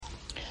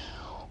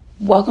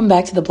Welcome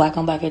back to the Black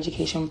on Black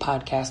Education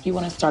podcast. We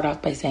want to start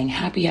off by saying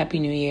happy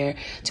New Year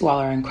to all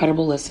our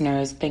incredible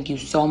listeners. Thank you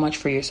so much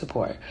for your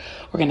support.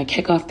 We're going to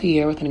kick off the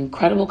year with an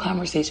incredible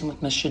conversation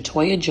with Ms.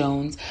 Shatoya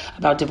Jones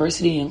about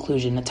diversity and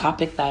inclusion, a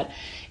topic that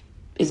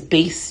is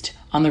based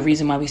on the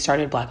reason why we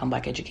started Black on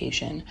Black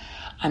Education.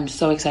 I'm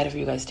so excited for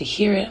you guys to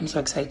hear it. I'm so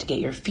excited to get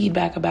your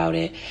feedback about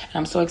it. And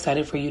I'm so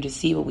excited for you to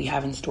see what we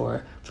have in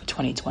store for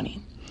 2020.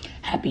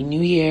 Happy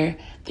New Year.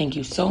 Thank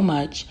you so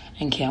much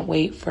and can't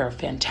wait for a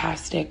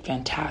fantastic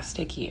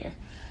year.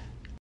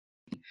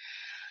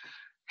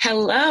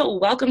 Hello,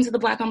 welcome to the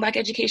Black on Black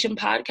Education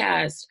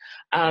podcast.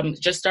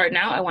 Just starting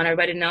out, I want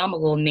everybody to know I'm a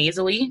little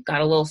nasally,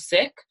 got a little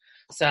sick.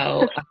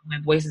 So my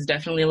voice is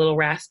definitely a little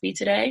raspy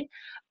today.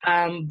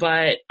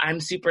 But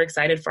I'm super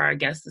excited for our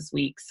guest this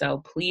week. So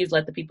please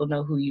let the people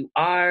know who you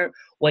are,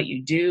 what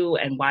you do,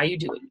 and why you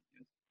do it.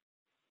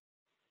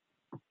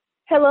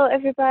 Hello,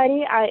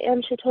 everybody. I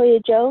am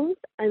Shatoya Jones.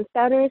 I'm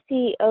founder and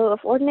CEO of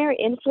Ordinary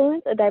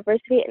Influence, a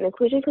diversity and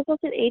inclusion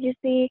consultant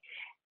agency,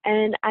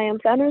 and I am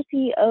founder and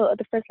CEO of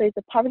the First Ladies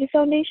of Poverty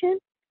Foundation.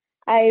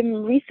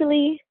 I'm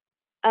recently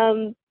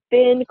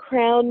been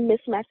crowned Miss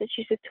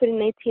Massachusetts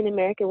 2019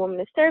 American Woman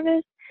of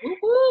Service,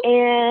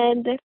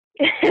 and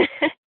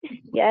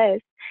yes,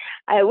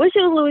 I wish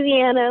it was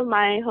Louisiana,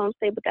 my home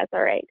state, but that's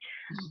all right.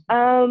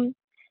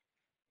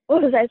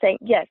 What was I saying?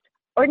 Yes.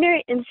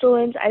 Ordinary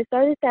Influence, I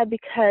started that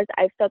because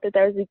I felt that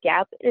there was a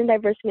gap in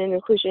diversity and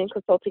inclusion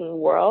consulting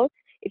world.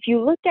 If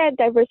you look at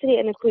diversity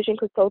and inclusion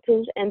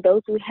consultants and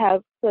those who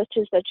have such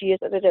and such years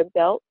under their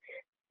belt,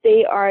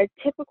 they are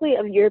typically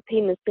of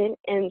European descent,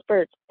 and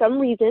for some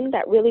reason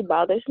that really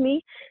bothers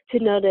me to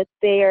know that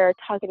they are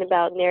talking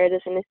about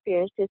narratives and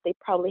experiences they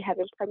probably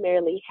haven't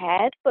primarily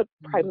had, but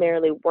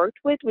primarily worked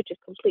with, which is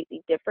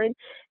completely different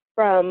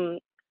from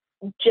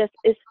just,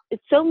 it's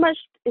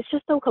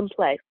just so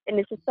complex, and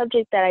it's a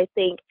subject that I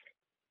think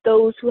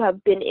those who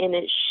have been in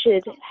it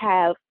should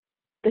have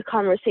the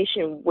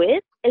conversation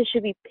with and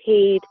should be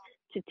paid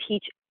to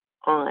teach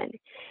on.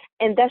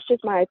 And that's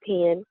just my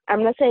opinion.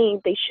 I'm not saying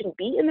they shouldn't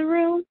be in the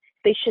room,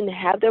 they shouldn't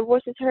have their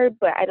voices heard,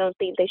 but I don't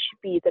think they should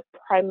be the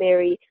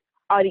primary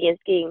audience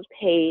getting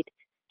paid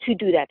to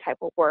do that type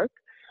of work.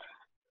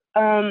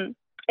 And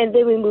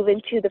then we move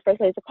into the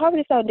First Ladies of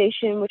Poverty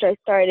Foundation, which I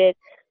started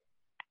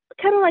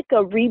kind of like a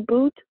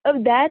reboot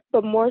of that,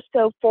 but more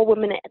so for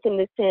women of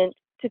ethnic descent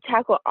to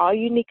tackle all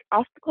unique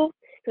obstacles.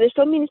 Because there's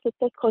so many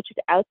success coaches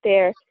out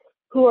there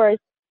who are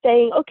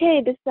saying,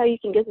 okay, this is how you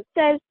can get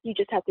success. You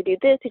just have to do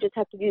this. You just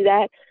have to do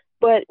that.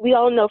 But we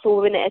all know for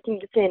women of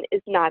ethnic descent,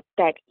 it's not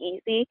that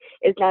easy.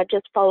 It's not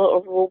just follow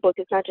a rule book.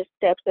 It's not just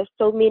steps. There's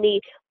so many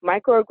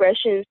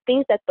microaggressions,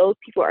 things that those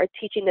people are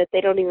teaching that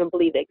they don't even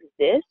believe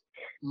exist.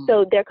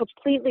 So they're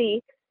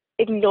completely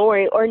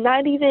ignoring, or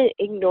not even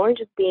ignoring,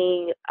 just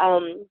being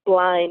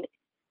blind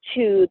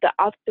to the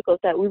obstacles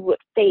that we would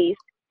face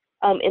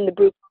in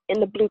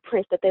the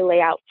blueprints that they lay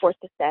out for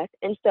success.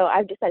 And so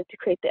I've decided to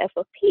create the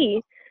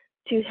FLP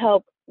to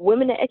help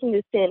women of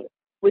ethnic descent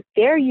with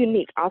their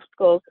unique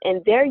obstacles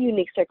and their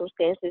unique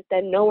circumstances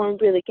that no one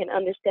really can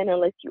understand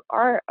unless you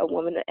are a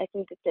woman of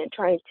ethnic descent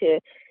trying to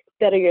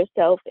better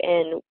yourself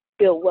and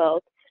build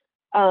wealth.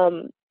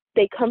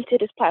 They come to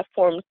this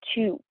platform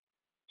to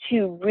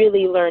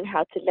really learn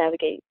how to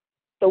navigate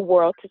the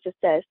world to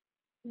success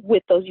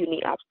with those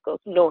unique obstacles,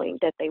 knowing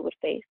that they would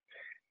face.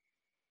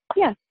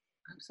 Yeah.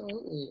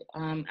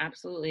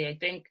 Absolutely. I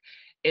think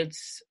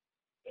it's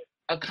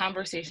a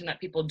conversation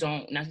that people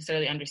don't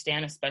necessarily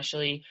understand,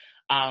 especially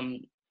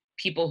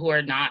people who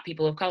are not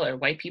people of color.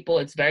 White people,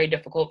 it's very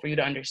difficult for you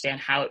to understand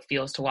how it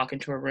feels to walk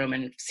into a room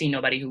and see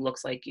nobody who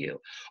looks like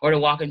you, or to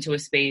walk into a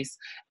space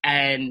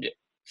and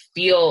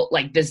feel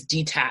like this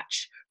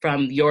detach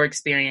from your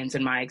experience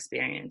and my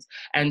experience.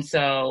 And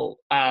so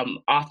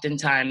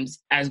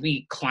oftentimes as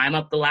we climb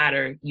up the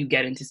ladder, you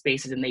get into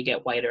spaces and they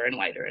get whiter and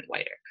whiter and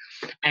whiter.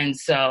 And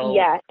so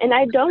yeah, and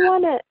I don't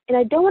want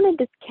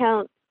to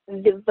discount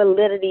the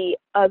validity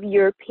of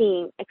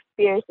European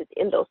experiences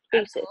in those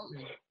spaces.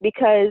 Absolutely.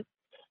 Because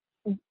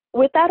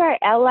without our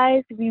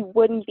allies, we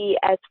wouldn't be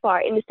as far.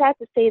 And it's sad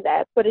to say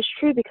that, but it's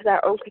true, because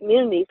our own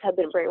communities have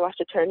been brainwashed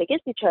to turn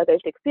against each other,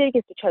 to compete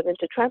against each other, and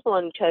to trample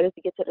on each other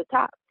to get to the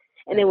top.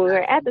 And then when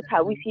we're at the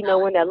top, we see no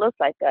one that looks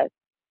like us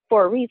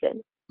for a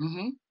reason.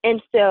 Mm-hmm.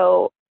 And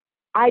so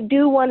I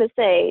do want to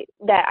say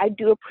that I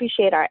do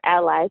appreciate our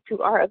allies who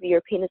are of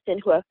European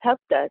descent, who have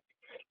helped us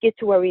get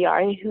to where we are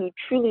and who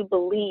truly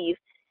believe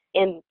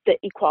in the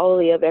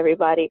equality of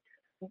everybody.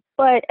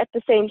 But at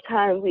the same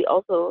time, we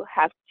also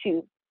have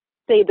to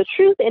say the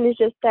truth. And it's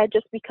just that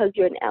just because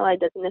you're an ally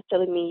doesn't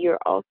necessarily mean you're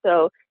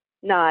also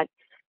not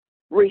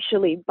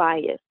racially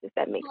biased, if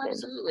that makes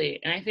sense. Absolutely.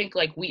 And I think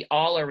like we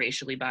all are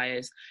racially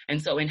biased.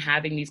 And so in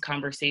having these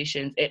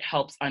conversations, it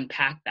helps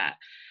unpack that.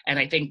 And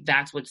I think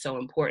that's what's so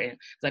important.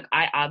 Like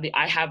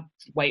I have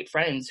white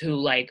friends who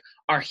like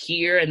are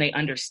here and they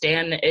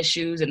understand the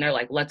issues and they're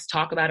like, let's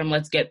talk about them,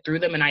 let's get through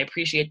them. And I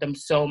appreciate them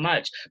so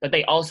much. But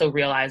they also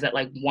realize that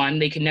like, one,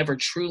 they can never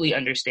truly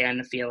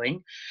understand the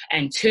feeling.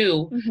 And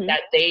two,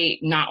 that they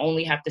not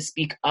only have to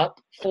speak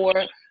up for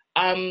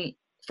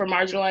for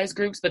marginalized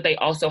groups, but they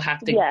also have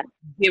to Yeah.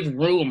 give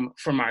room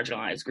for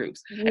marginalized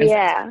groups. And so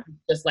Yeah.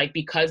 just like,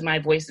 because my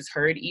voice is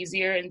heard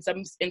easier in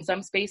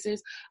some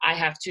spaces, I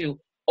have to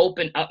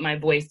open up my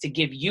voice to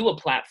give you a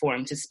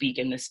platform to speak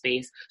in this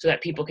space so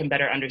that people can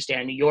better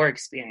understand your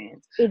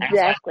experience. And so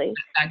Exactly.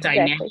 that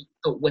dynamic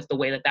with the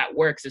way that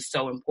works is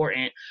so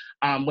important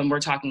when we're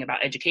talking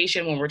about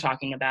education, when we're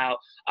talking about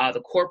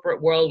the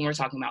corporate world, when we're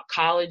talking about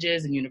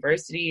colleges and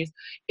universities.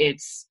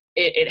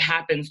 It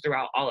happens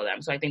throughout all of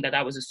them. So I think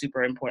that was a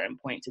super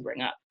important point to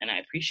bring up, and I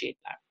appreciate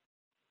that.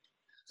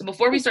 So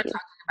before we start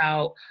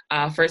talking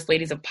about First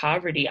Ladies of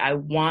Poverty, I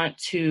want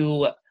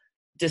to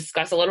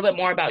discuss a little bit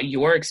more about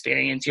your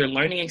experience, your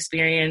learning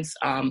experience,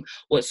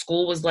 what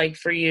school was like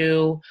for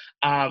you,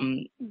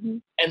 and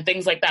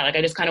things like that. Like,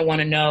 I just kind of want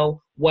to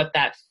know what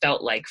that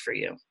felt like for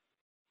you.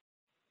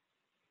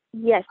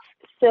 Yes.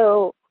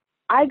 So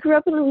I grew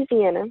up in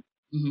Louisiana.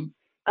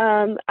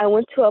 I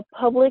went to a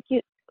public,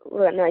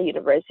 not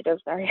university, I'm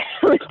sorry.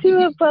 I went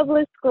to a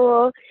public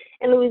school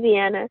in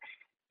Louisiana,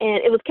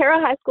 and it was Carroll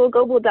High School,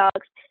 go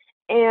Bulldogs.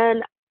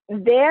 And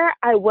there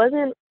I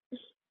wasn't,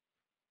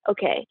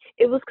 okay,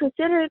 it was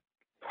considered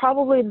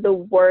probably the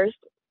worst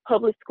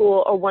public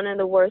school, or one of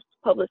the worst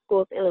public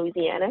schools in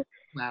Louisiana.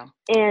 Wow.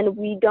 And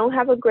we don't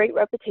have a great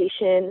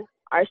reputation.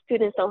 Our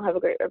students don't have a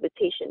great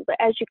reputation. But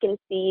as you can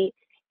see,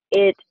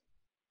 it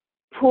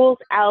pulls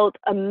out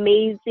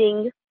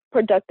amazing,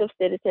 productive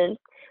citizens.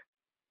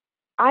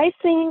 I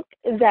think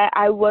that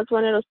I was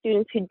one of those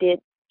students who did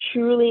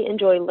truly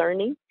enjoy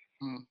learning.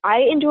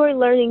 I enjoyed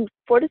learning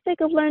for the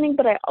sake of learning,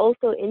 but I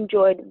also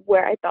enjoyed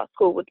where I thought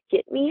school would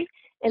get me,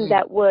 and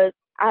that was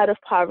out of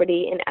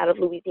poverty and out of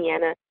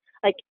Louisiana.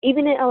 Like,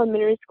 even in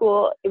elementary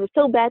school, it was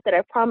so bad that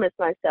I promised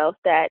myself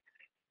that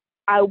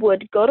I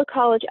would go to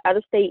college out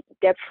of state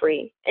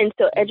debt-free. And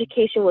so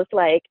education was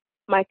like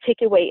my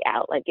ticket way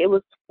out. Like, it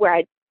was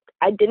where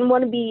I didn't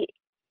want to be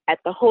at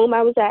the home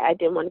I was at. I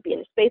didn't want to be in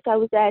the space I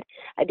was at.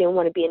 I didn't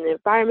want to be in the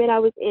environment I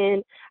was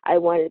in. I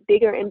wanted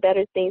bigger and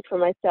better things for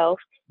myself.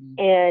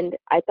 And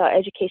I thought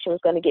education was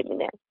going to get me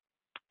there.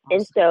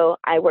 And so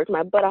I worked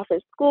my butt off in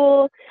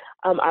school.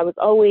 I was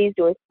always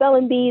doing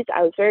spelling bees.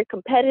 I was very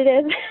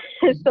competitive,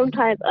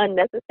 sometimes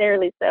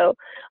unnecessarily so,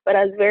 but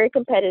I was very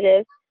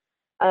competitive.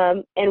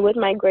 And with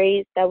my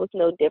grades, that was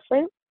no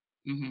different.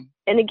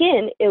 And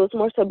again, it was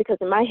more so because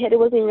in my head, it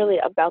wasn't really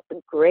about the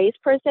grades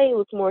per se. It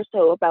was more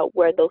so about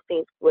where those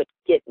things would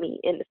get me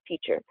in the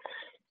future.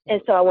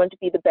 And so I wanted to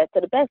be the best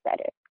of the best at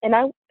it. And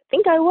I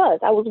think I was.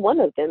 I was one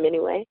of them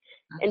anyway.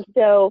 And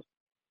so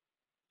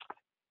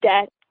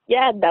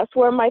that's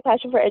where my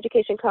passion for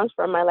education comes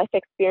from, my life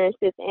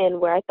experiences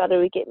and where I thought it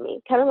would get me.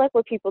 Kind of like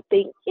where people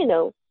think,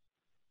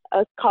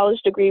 a college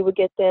degree would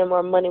get them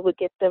or money would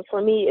get them.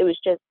 For me, it was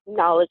just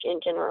knowledge in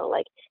general.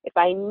 Like, if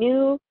I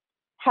knew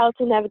how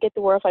to navigate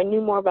the world, if I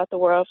knew more about the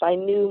world, if I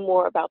knew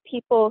more about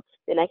people,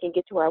 then I can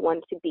get to where I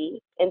wanted to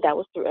be. And that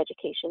was through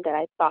education that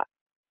I thought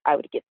I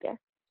would get there.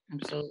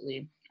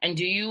 Absolutely. And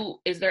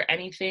is there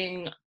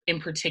anything in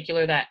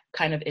particular that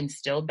kind of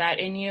instilled that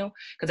in you?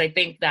 Because I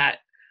think that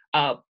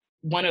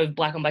one of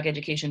Black on Black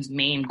education's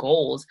main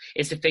goals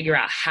is to figure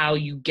out how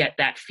you get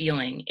that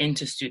feeling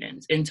into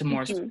students, into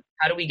more students.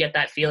 How do we get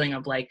that feeling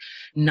of like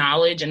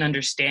knowledge and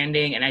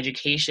understanding and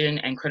education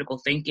and critical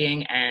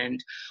thinking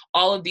and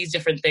all of these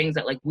different things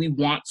that like we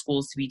want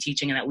schools to be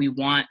teaching and that we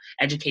want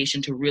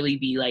education to really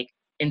be like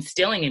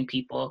instilling in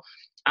people.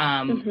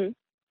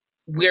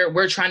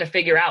 We're trying to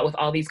figure out with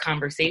all these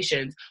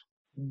conversations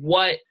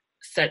what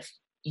sets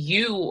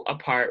you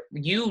apart,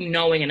 you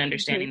knowing and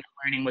understanding that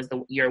learning was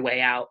your way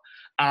out.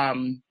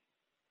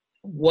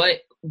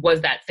 What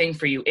was that thing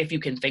for you, if you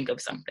can think of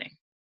something?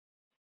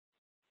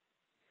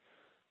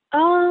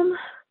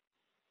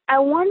 I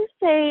want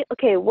to say,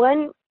 okay,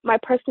 my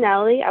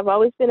personality, I've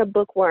always been a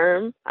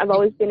bookworm. I've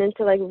always been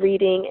into like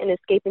reading and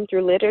escaping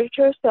through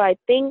literature. So I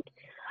think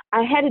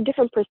I had a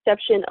different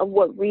perception of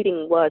what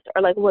reading was,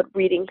 or like what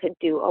reading could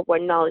do, or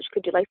what knowledge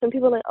could do. Like, some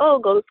people are like, oh,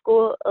 go to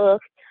school,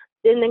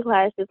 sitting in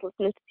classes,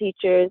 listening to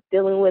teachers,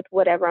 dealing with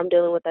whatever I'm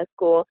dealing with at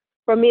school.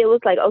 For me, it was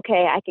like,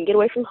 okay, I can get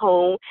away from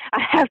home. I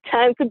have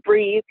time to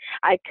breathe.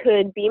 I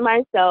could be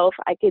myself.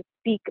 I could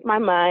speak my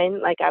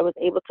mind. Like, I was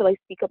able to like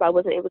speak up. I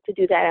wasn't able to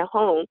do that at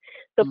home.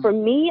 So for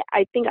me,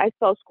 I think I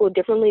saw school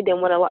differently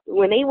than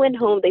when they went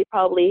home. They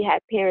probably had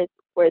parents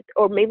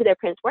or maybe their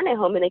parents weren't at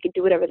home and they could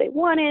do whatever they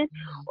wanted,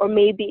 or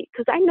maybe,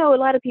 because I know a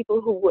lot of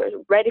people who were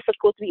ready for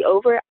school to be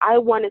over. I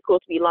wanted school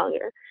to be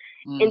longer.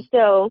 And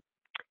so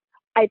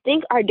I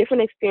think our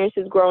different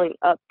experiences growing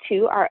up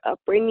too, our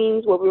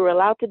upbringings, what we were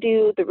allowed to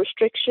do, the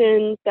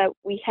restrictions that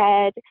we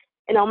had,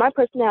 and on my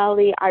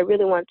personality, I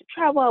really wanted to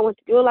travel. I wanted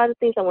to do a lot of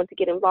things. I wanted to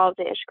get involved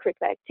in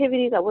extracurricular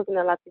activities. I wasn't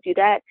allowed to do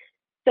that.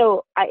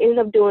 So I ended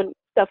up doing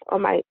stuff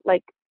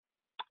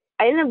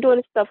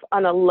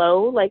on a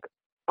low, like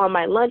on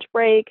my lunch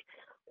break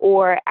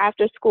or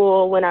after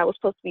school when I was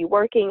supposed to be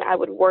working. I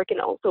would work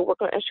and also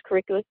work on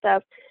extracurricular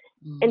stuff.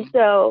 And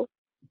so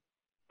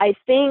I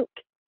think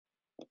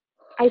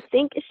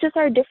it's just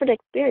our different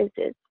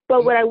experiences.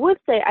 But what I would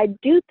say, I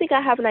do think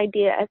I have an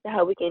idea as to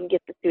how we can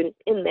get the students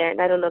in there,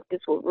 and I don't know if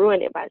this will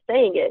ruin it by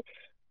saying it,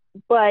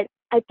 but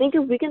I think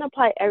if we can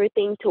apply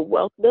everything to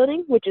wealth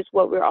building, which is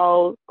what we're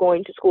all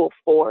going to school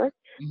for,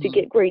 to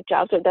get great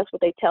jobs, or that's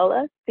what they tell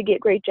us, to get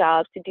great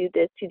jobs, to do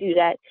this, to do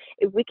that,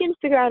 if we can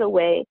figure out a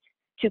way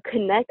to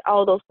connect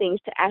all those things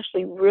to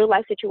actually real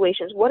life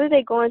situations, what are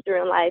they going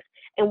through in life,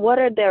 and what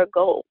are their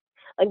goals?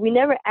 Like, we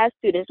never ask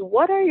students,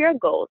 what are your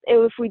goals?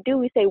 And if we do,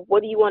 we say,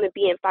 what do you want to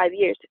be in 5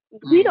 years?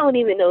 We don't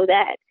even know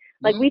that.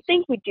 Like, we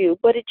think we do,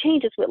 but it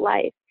changes with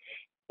life.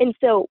 And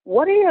so,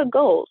 what are your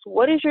goals?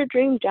 What is your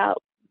dream job?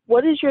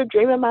 What is your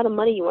dream amount of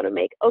money you want to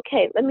make?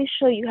 Okay, let me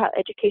show you how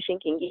education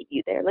can get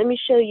you there. Let me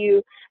show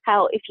you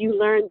how, if you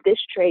learn this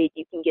trade,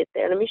 you can get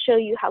there. Let me show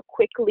you how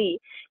quickly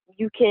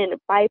you can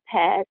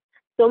bypass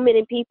so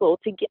many people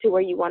to get to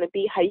where you want to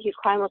be, how you can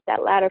climb up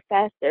that ladder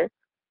faster.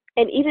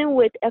 And even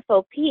with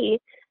FLP,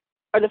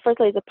 or the First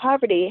Ladies of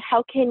Poverty,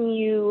 how can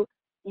you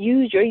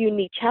use your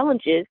unique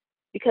challenges?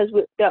 Because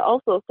they'll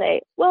also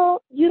say,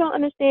 well, you don't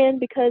understand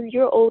because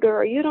you're older,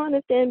 or you don't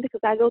understand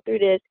because I go through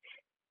this.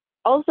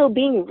 Also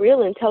being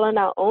real and telling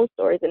our own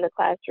stories in the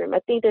classroom. I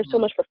think there's so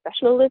much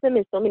professionalism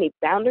and so many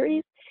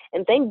boundaries.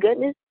 And thank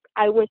goodness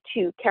I went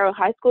to Carroll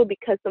High School,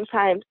 because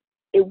sometimes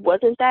it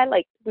wasn't that.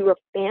 Like, we were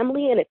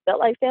family and it felt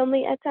like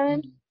family at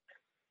times.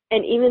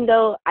 And even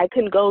though I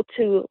couldn't go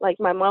to, like,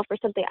 my mom for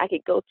something, I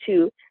could go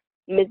to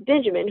Miss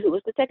Benjamin, who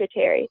was the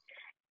secretary.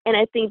 And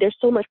I think there's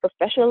so much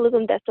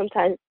professionalism that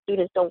sometimes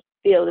students don't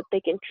feel that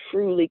they can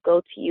truly go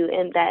to you,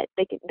 and that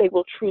they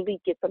will truly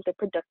get something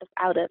productive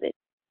out of it.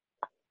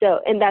 So,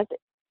 and that's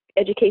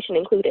education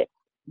included.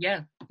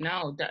 Yeah,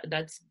 no,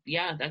 that's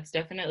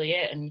definitely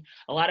it. And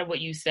a lot of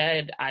what you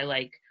said, I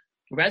like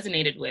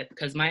resonated with,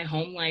 because my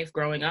home life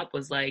growing up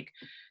was like,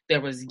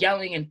 there was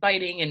yelling and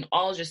fighting and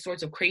all just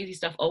sorts of crazy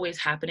stuff always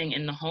happening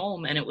in the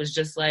home. And it was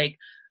just like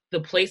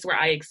the place where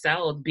I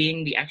excelled,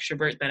 being the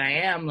extrovert that I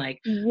am. Like,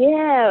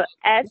 yeah,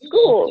 at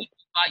school.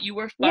 Thought you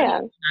were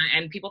funny,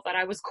 and people thought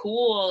I was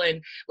cool,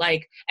 and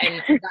like,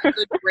 and I got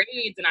good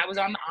grades, and I was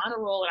on the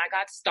honor roll, and I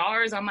got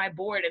stars on my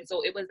board. And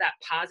so it was that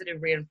positive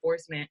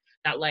reinforcement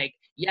that, like,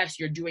 yes,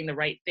 you're doing the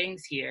right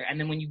things here. And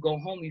then when you go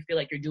home, you feel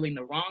like you're doing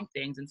the wrong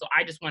things. And so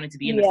I just wanted to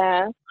be in the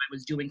I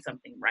was doing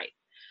something right.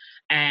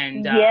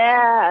 And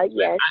I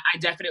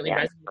definitely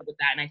resonate with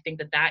that. And I think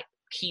that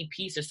key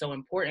piece is so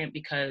important,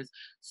 because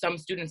some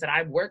students that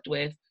I've worked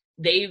with,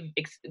 they've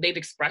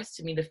expressed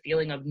to me the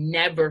feeling of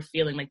never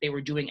feeling like they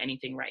were doing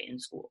anything right in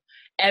school.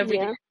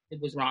 Everything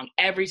was wrong.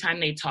 Every time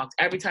they talked,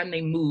 every time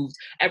they moved,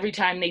 every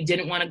time they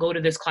didn't want to go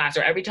to this class,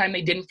 or every time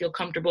they didn't feel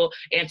comfortable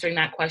answering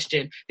that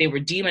question, they were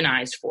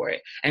demonized for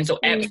it. And so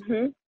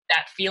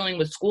that feeling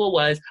with school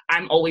was,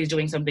 I'm always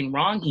doing something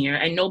wrong here,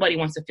 and nobody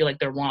wants to feel like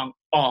they're wrong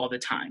all the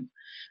time.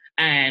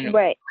 And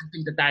I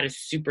think that is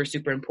super,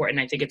 super important.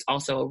 I think it's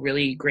also a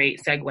really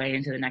great segue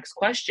into the next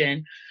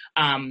question.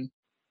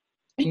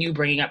 And you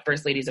bringing up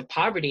First Ladies of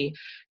Poverty,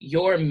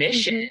 your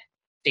mission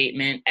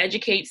statement,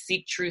 educate,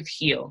 seek truth,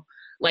 heal.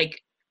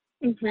 Like,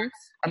 that's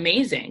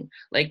amazing.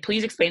 Like,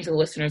 please explain to the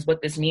listeners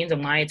what this means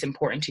and why it's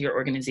important to your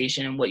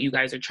organization and what you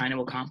guys are trying to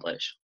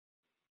accomplish.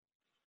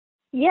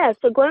 Yeah,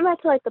 so going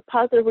back to, like, the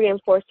positive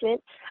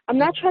reinforcement, I'm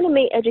not trying to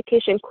make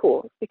education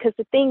cool, because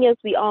the thing is,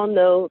 we all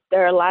know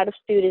there are a lot of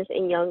students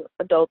and young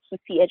adults who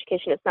see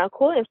education as not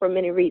cool, and for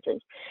many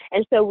reasons.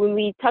 And so when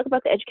we talk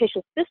about the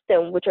education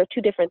system, which are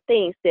two different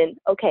things, then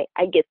okay,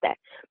 I get that.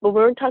 But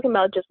when we're talking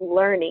about just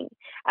learning,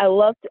 I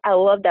love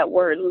that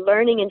word,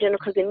 learning in general,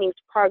 because it means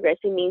progress.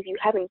 It means you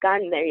haven't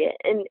gotten there yet.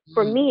 And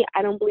for me,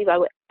 I don't believe I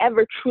would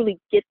ever truly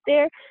get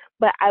there,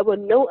 but I would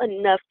know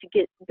enough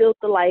to build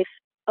the life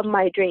of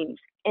my dreams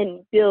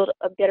and build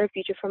a better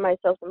future for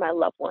myself and my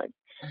loved ones.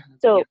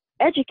 So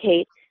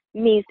educate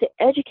means to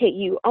educate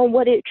you on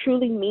what it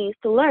truly means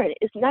to learn.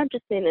 It's not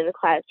just sitting in the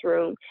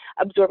classroom,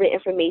 absorbing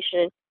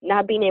information,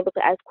 not being able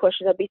to ask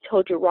questions or be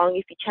told you're wrong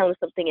if you challenge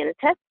something in a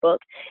textbook.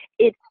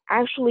 It's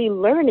actually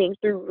learning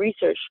through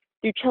research,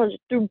 through challenge,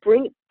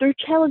 through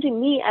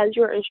challenging me as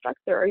your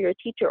instructor or your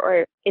teacher,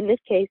 or in this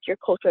case, your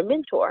coach or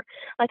mentor.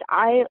 Like,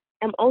 I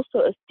am also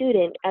a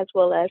student as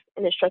well as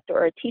an instructor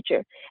or a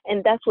teacher,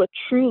 and that's what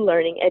true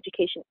learning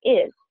education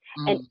is.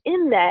 And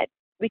in that,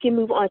 we can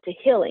move on to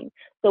healing.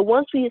 So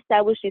once we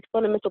establish these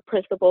fundamental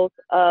principles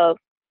of,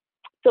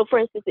 so for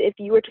instance, if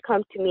you were to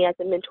come to me as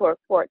a mentor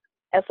for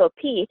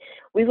FLP,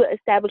 we will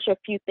establish a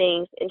few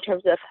things in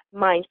terms of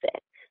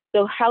mindset.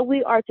 So how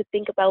we are to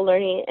think about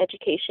learning and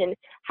education,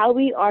 how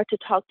we are to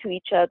talk to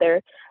each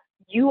other.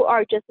 You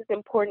are just as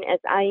important as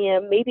I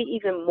am, maybe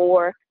even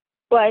more,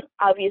 but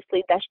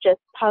obviously that's just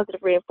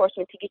positive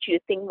reinforcement to get you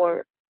to think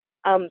more,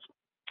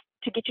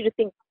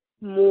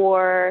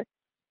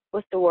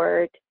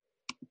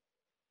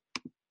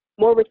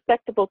 more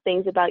respectable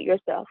things about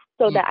yourself,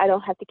 so that I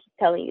don't have to keep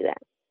telling you that.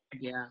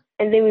 Yeah.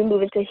 And then we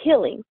move into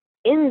healing.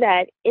 In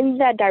that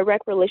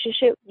direct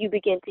relationship, you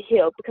begin to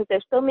heal, because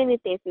there's so many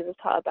things we've been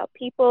taught about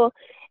people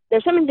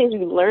there's so many things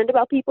we've learned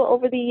about people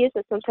over the years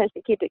that sometimes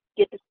it can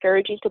get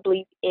discouraging to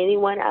believe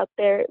anyone out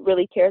there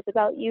really cares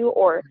about you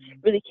or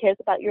really cares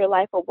about your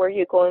life or where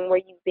you're going,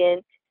 where you've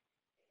been,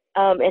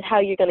 and how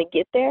you're going to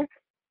get there.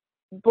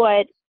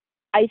 But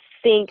I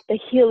think the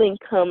healing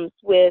comes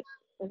with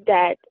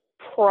that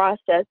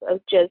process of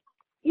just,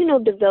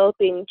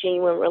 developing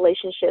genuine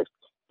relationships,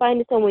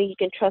 finding someone you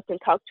can trust and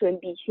talk to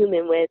and be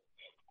human with,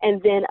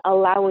 and then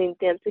allowing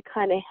them to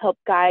kind of help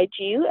guide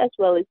you as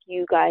well as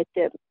you guide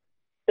them.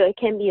 So it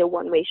can be a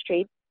one-way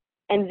street.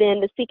 And then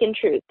the seeking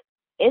truth.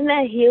 In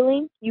that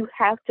healing, you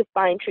have to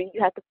find truth.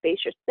 You have to face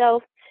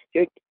yourself,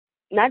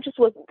 not just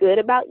what's good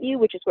about you,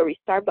 which is where we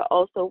start, but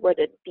also where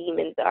the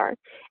demons are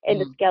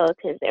and the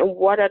skeletons and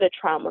what are the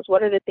traumas,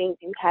 what are the things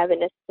you haven't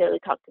necessarily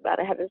talked about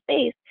or haven't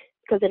faced.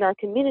 Because in our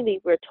community,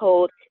 we're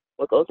told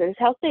what goes in this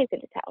house stays in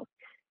this house.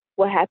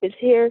 What happens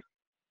here,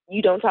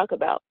 you don't talk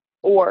about.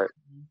 Or,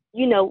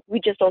 we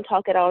just don't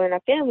talk at all in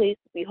our families.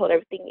 We hold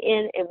everything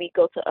in and we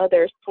go to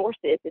other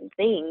sources and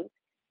things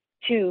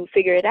to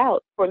figure it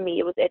out. For me,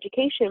 it was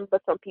education,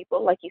 but some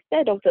people, like you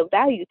said, don't feel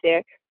valued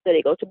there. So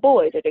they go to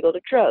boys or they go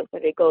to drugs or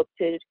they go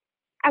to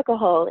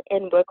alcohol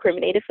and we're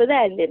criminated for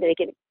that. And then they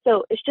get,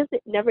 so it's just a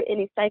never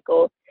ending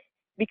cycle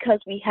because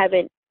we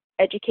haven't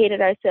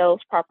educated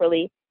ourselves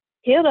properly,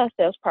 healed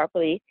ourselves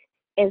properly,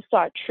 and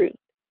sought truth.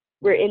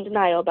 We're in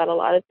denial about a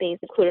lot of things,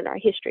 including our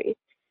history.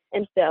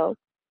 And so,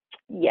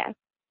 yeah,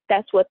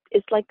 that's what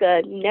it's like,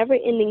 a never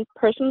ending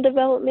personal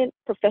development,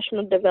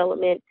 professional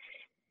development,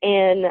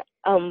 and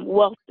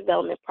wealth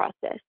development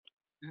process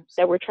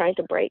that we're trying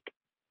to break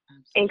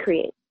and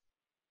create.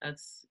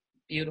 That's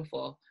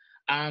beautiful.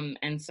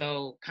 And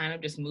so kind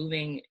of just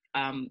moving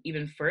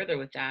even further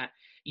with that,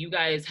 you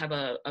guys have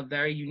a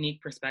very unique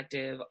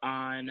perspective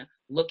on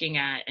looking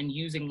at and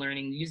using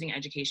learning, using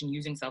education,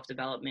 using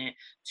self-development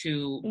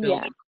to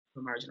build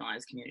for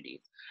marginalized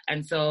communities.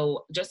 And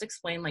so just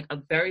explain like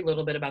a very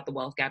little bit about the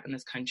wealth gap in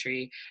this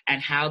country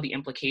and how the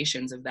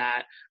implications of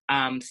that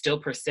still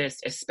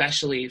persist,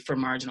 especially for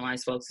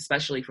marginalized folks,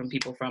 especially from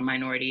people from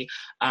minority,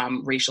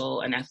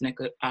 racial and ethnic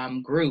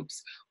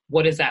groups.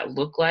 What does that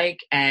look like?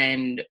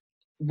 And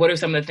what are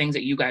some of the things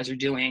that you guys are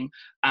doing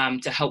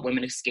to help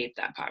women escape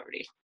that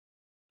poverty?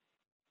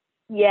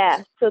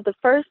 Yeah, so the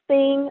first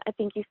thing, I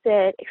think you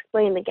said,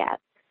 explain the gap.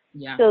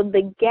 Yeah. So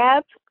the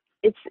gap,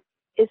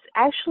 it's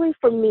actually,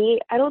 for me,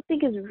 I don't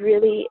think it's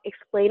really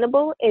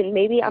explainable, and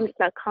maybe I'm just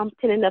not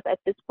competent enough at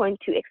this point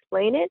to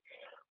explain it,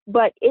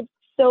 but it's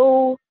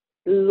so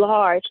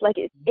large, like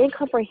it's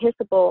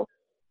incomprehensible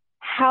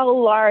how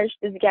large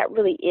this gap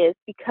really is,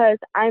 because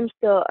I'm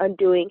still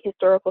undoing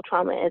historical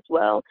trauma as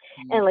well,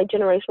 and like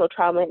generational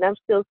trauma, and I'm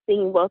still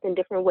seeing wealth in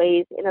different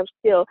ways, and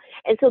so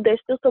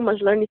there's still so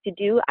much learning to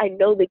do. I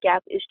know the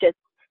gap is just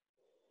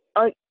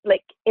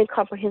like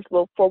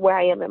incomprehensible for where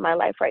I am in my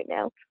life right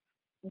now.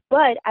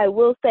 But I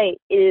will say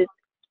it is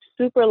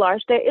super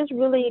large. There is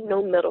really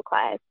no middle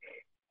class.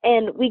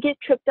 And we get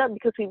tripped up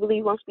because we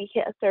believe once we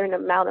hit a certain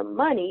amount of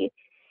money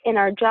in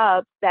our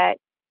jobs that,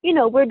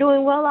 we're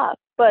doing well off.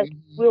 But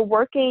we're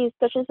working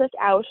such and such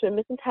hours. We're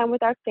missing time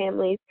with our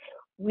families.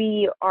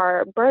 We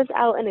are burnt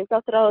out and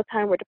exhausted all the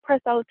time. We're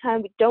depressed all the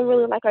time. We don't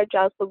really like our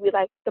jobs, but we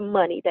like the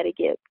money that it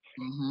gives.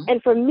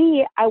 And for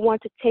me, I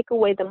want to take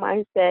away the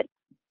mindset.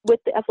 With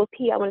the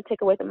FOP, I want to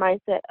take away the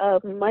mindset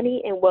of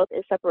money and wealth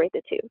and separate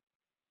the two.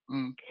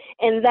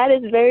 And that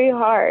is very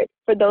hard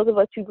for those of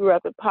us who grew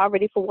up in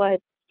poverty. For one,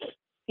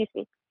 excuse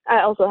me,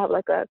 I also have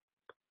like a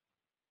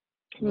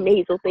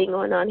nasal thing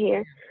going on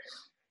here.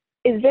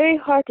 It's very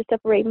hard to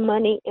separate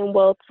money and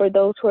wealth for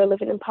those who are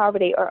living in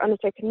poverty or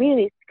underserved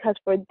communities, because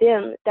for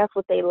them, that's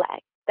what they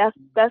lack.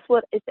 That's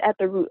what is at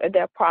the root of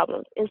their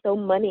problems. And so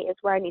money is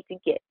where I need to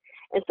get.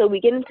 And so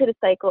we get into the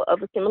cycle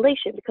of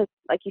assimilation because,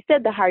 like you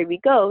said, the higher we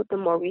go, the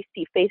more we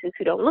see faces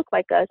who don't look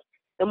like us,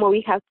 the more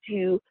we have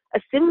to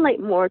assimilate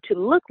more to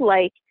look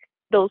like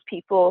those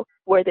people,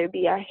 whether it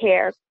be our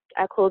hair,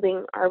 our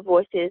clothing, our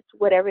voices,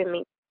 whatever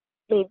it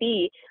may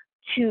be,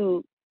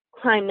 to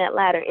climb that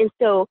ladder. And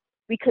so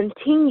we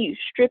continue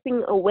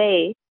stripping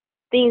away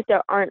things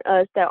that aren't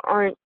us, that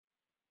aren't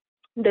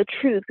the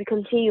truth. We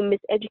continue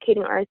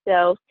miseducating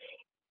ourselves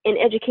in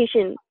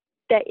education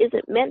that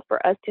isn't meant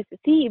for us to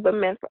succeed, but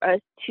meant for us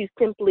to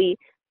simply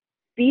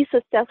be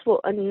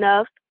successful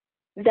enough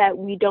that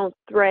we don't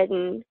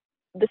threaten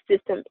the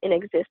system in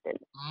existence.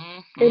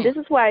 And this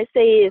is why I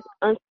say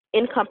it's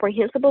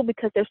incomprehensible,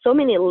 because there's so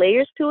many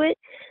layers to it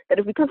that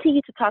if we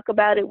continue to talk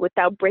about it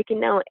without breaking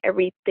down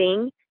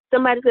everything,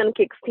 somebody's going to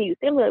get confused.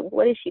 They're like,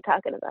 what is she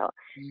talking about?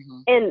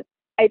 And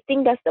I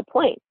think that's the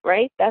point,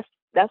 right? That's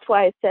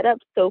why it's set up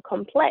so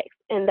complex.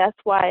 And that's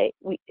why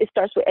it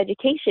starts with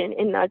education,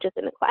 and not just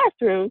in the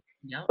classroom,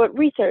 but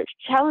research,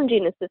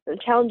 challenging the system,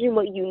 challenging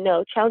what you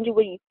know, challenging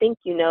what you think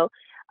you know,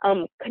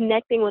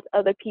 connecting with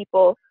other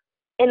people,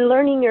 and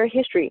learning your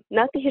history,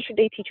 not the history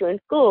they teach you in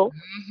school,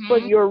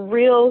 but your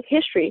real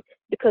history,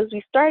 because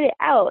we started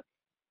out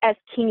as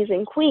kings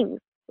and queens,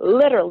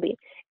 literally.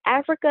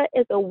 Africa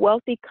is a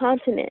wealthy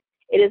continent.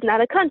 It is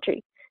not a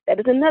country. That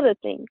is another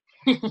thing.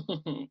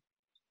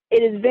 It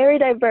It is very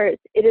diverse.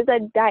 It is a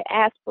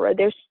diaspora.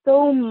 There's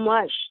so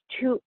much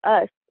to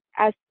us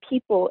as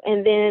people,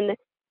 and then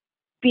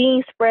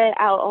being spread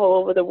out all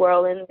over the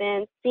world, and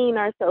then seeing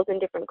ourselves in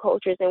different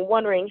cultures and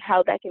wondering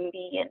how that can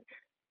be, and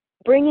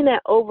bringing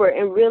that over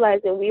and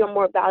realizing we are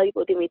more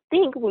valuable than we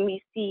think when we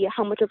see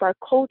how much of our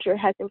culture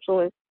has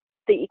influenced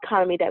the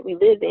economy that we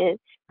live in.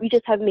 We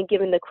just haven't been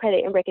given the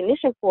credit and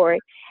recognition for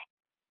it.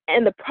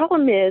 And the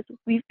problem is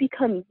we've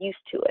become used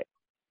to it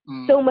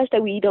so much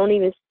that we don't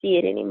even see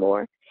it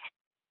anymore.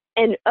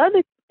 And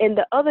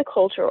the other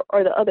culture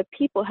or the other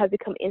people have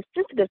become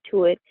insensitive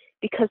to it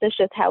because that's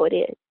just how it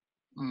is.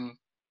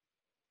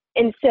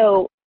 And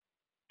so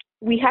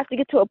we have to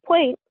get to a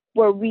point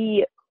where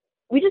we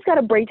just got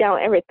to break down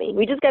everything.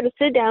 We just got to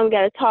sit down, we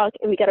got to talk,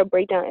 and we got to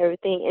break down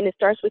everything. And it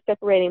starts with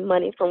separating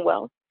money from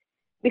wealth.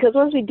 Because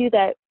once we do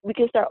that, we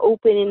can start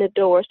opening the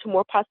doors to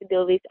more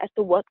possibilities as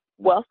to what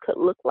wealth could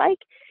look like,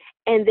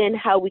 and then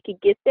how we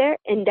could get there.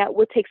 And that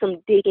will take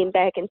some digging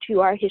back into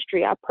our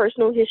history, our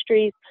personal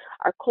histories,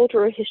 our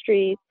cultural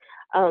histories,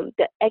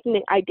 the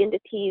ethnic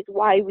identities,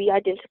 why we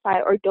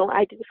identify or don't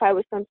identify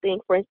with something.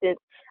 For instance,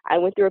 I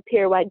went through a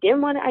period where I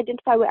didn't want to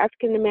identify with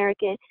African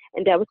American,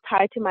 and that was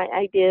tied to my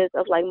ideas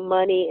of like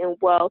money and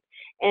wealth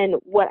and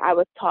what I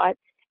was taught.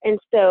 And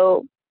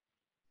so,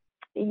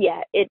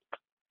 yeah, it's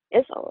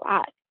a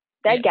lot.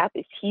 That gap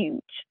is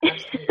huge.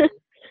 Absolutely.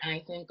 And I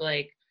think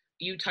like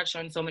you touched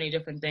on so many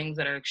different things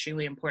that are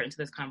extremely important to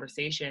this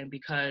conversation,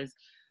 because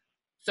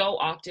so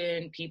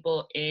often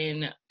people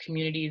in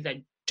communities that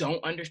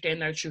don't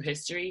understand their true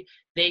history,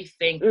 they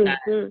think that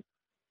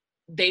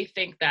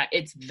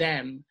it's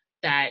them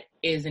that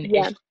is an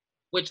issue,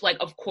 which, like,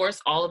 of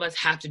course, all of us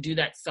have to do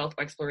that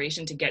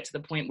self-exploration to get to the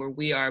point where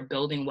we are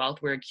building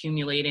wealth, we're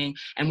accumulating,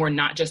 and we're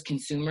not just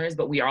consumers,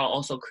 but we are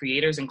also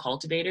creators and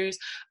cultivators.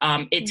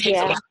 It takes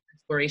a lot of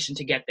exploration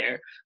to get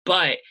there.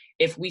 But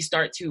if we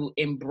start to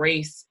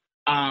embrace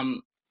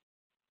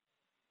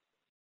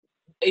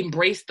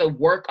the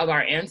work of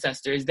our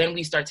ancestors, then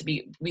we start to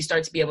be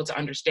able to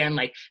understand,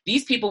 like,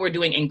 these people were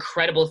doing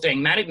incredible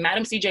things.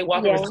 Madam C.J.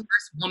 Walker was the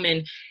first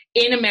woman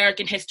in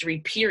American history,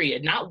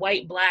 period, not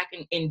white, black,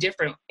 and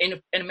indifferent,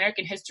 in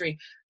American history,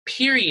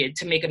 period,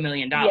 to make $1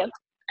 million.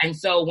 And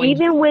so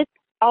with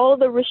all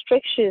the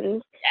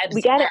restrictions,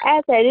 we got to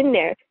add that in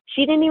there.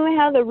 She didn't even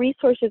have the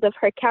resources of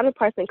her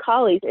counterparts and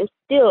colleagues, and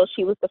still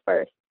she was the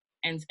first.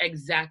 And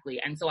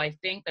exactly. And so I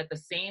think that the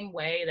same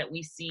way that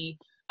we see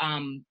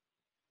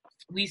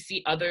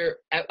other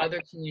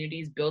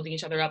communities building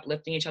each other up,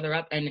 lifting each other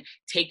up, and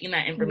taking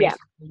that information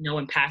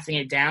and passing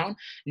it down.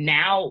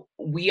 Now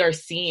we are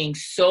seeing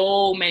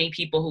so many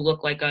people who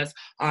look like us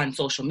on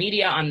social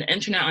media, on the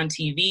internet, on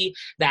TV,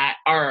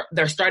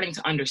 they're starting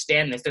to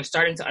understand this. They're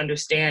starting to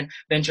understand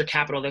venture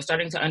capital. They're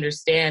starting to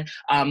understand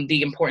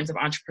the importance of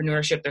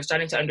entrepreneurship. They're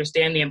starting to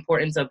understand the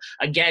importance of,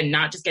 again,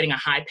 not just getting a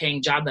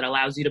high-paying job that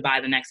allows you to buy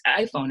the next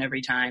iPhone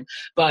every time,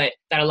 but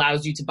that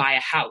allows you to buy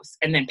a house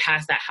and then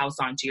pass that house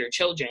on to your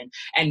children,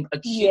 and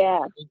accumulate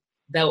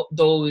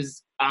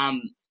those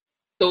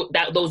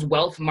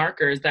wealth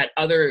markers that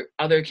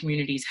other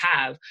communities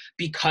have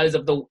because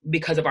of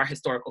our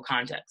historical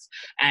context.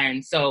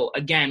 And so,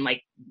 again,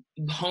 like,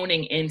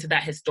 honing into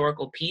that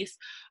historical piece,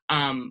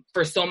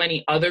 for so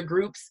many other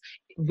groups,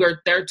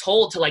 they're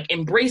told to, like,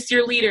 embrace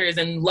your leaders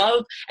and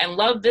love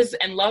this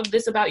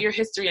about your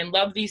history and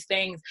love these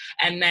things,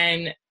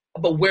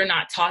 but we're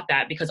not taught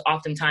that, because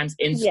oftentimes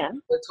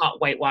we're taught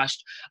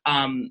whitewashed.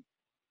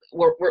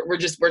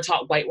 We're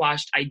taught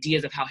whitewashed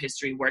ideas of how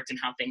history worked and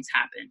how things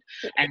happened.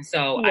 And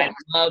so I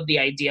love the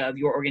idea of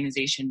your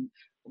organization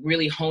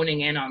really honing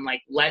in on,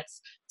 like,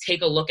 let's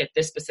take a look at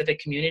this specific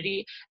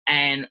community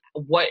and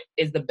what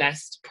is the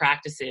best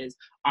practices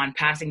on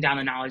passing down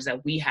the knowledge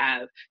that we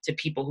have to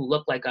people who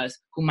look like us,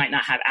 who might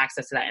not have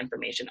access to that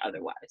information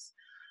otherwise.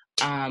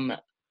 And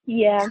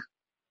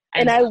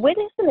I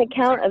witnessed an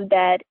account of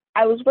that.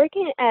 I was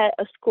working at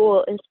a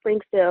school in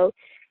Springfield,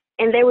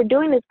 and they were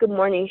doing this Good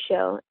Morning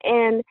show,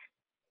 and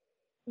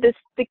the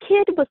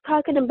kid was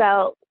talking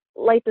about,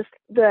 like,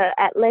 the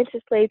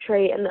Atlantic slave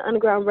trade and the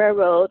Underground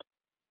Railroad,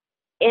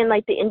 and,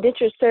 like, the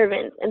indentured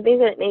servants and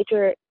things of that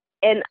nature.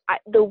 And I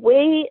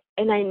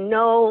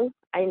know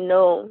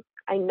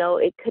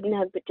it couldn't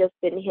have just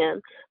been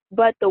him,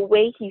 but the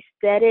way he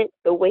said it,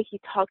 the way he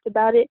talked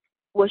about it,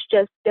 was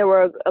just, there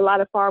were a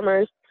lot of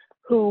farmers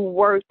who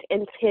worked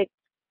and picked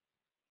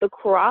the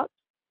crops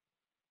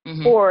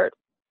for.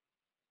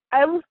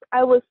 I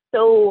was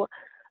so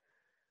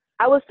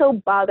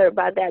bothered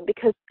by that,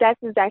 because that's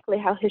exactly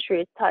how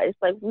history is taught. It's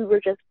like we were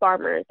just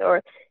farmers,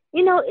 or,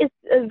 it's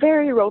a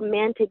very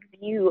romantic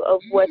view of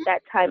what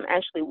that time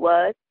actually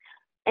was.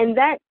 And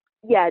that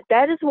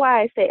is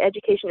why I say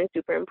education is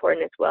super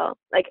important as well.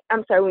 Like,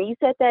 I'm sorry, when you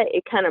said that,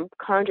 it kind of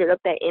conjured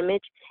up that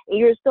image, and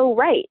you're so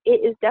right.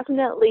 It is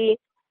definitely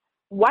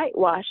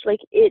whitewashed.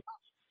 Like, they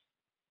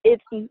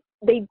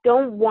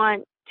don't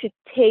want to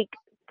take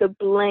the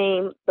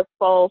blame, the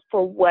fall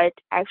for what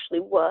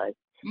actually was.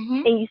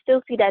 And you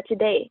still see that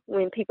today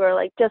when people are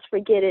like, just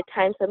forget it,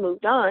 times have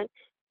moved on.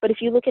 But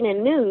if you look in the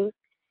news,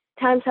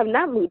 times have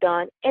not moved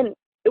on. And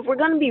if we're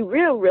going to be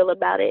real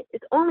about it,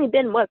 it's only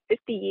been,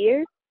 50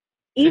 years?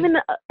 Even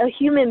a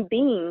human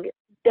being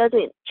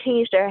doesn't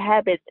change their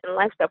habits and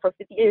lifestyle for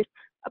 50 years.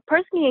 A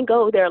person can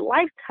go their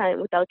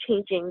lifetime without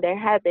changing their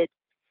habits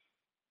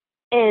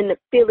and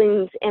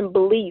feelings and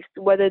beliefs,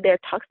 whether they're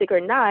toxic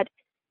or not.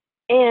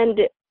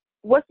 And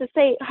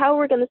how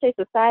are we going to say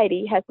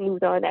society has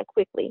moved on that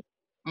quickly?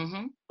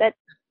 Mm-hmm. That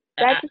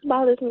just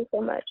bothers me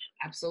so much.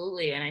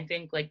 Absolutely. And I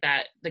think like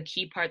that the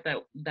key part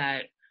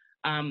that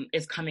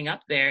is coming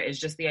up there is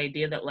just the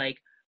idea that like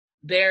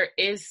there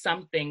is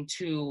something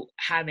to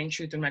having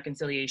truth and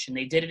reconciliation.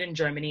 They did it in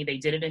Germany, they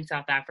did it in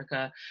South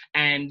Africa,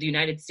 and the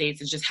United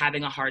States is just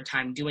having a hard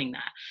time doing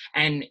that.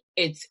 And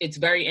it's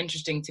very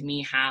interesting to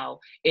me how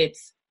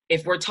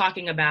if we're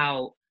talking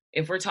about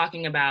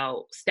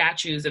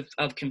statues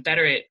of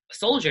Confederate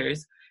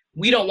soldiers,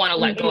 we don't want to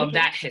let go of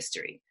that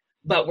history,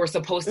 but we're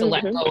supposed to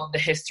let go of the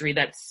history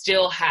that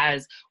still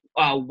has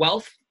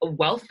wealth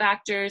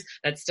factors,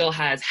 that still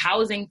has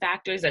housing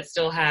factors, that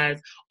still has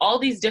all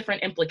these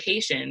different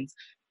implications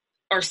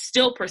are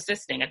still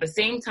persisting. At the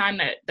same time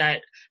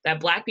that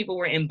Black people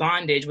were in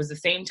bondage was the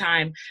same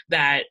time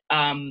that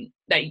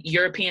that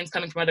Europeans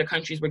coming from other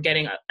countries were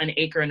getting an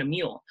acre and a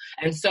mule.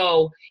 And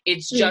so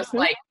it's just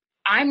like,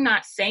 I'm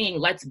not saying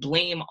let's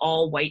blame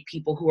all white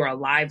people who are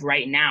alive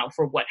right now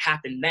for what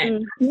happened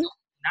then.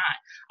 Not.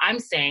 I'm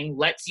saying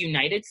let's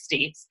United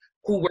States,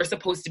 who we're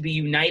supposed to be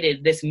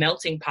united, this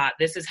melting pot,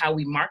 this is how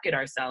we market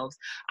ourselves.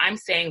 I'm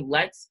saying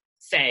let's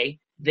say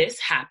this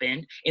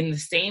happened in the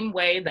same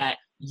way that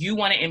you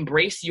want to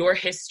embrace your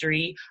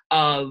history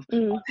of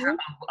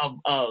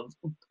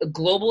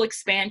global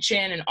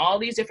expansion and all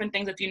these different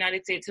things that the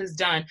United States has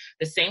done.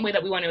 The same way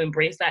that we want to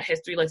embrace that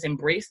history, let's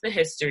embrace the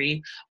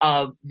history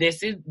of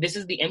this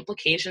is the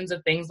implications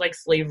of things like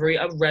slavery,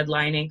 of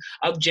redlining,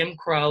 of Jim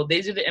Crow.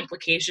 These are the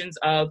implications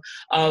of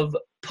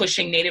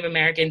pushing Native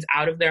Americans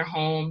out of their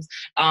homes.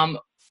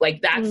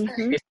 Like that's the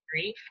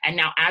history. And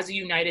now as a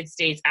United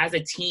States, as a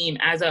team,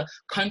 as a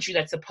country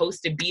that's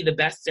supposed to be the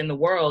best in the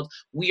world,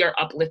 we are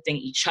uplifting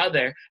each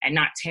other and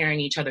not tearing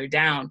each other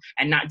down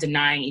and not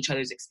denying each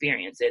other's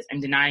experiences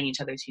and denying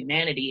each other's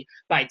humanity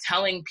by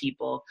telling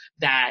people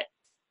that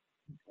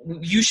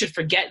you should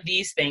forget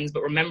these things,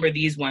 but remember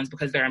these ones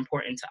because they're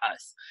important to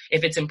us.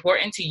 If it's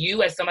important to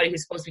you as somebody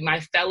who's supposed to be my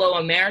fellow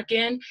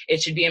American,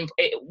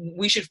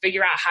 we should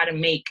figure out how to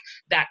make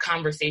that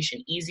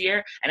conversation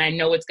easier. And I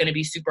know it's going to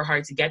be super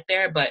hard to get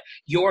there, but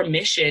your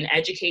mission,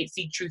 educate,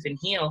 seek truth, and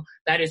heal,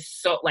 that is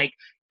so like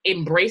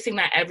embracing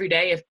that every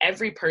day. If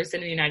every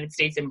person in the United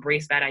States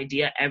embraced that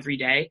idea every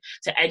day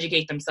to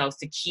educate themselves,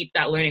 to keep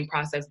that learning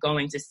process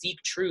going, to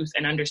seek truth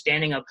and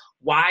understanding of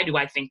why do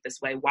I think this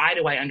way? Why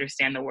do I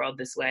understand the world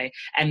this way?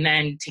 And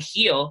then to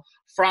heal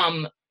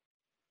from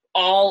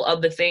all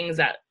of the things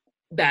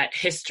that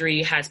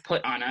history has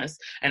put on us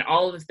and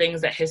all of the things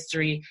that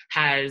history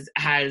has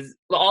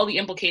all the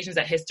implications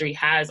that history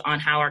has on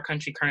how our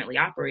country currently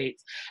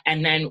operates.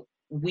 And then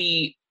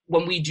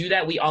when we do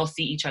that, we all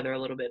see each other a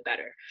little bit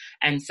better.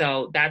 And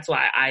so that's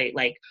why I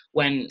like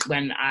when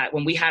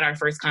we had our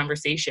first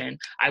conversation,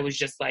 I was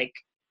just like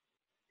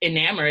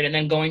enamored, and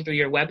then going through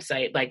your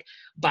website, like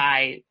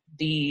by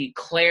the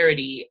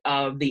clarity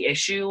of the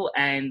issue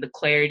and the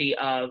clarity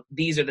of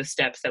these are the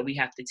steps that we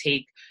have to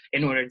take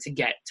in order to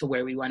get to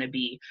where we want to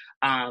be.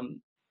 And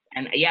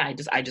yeah,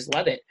 I just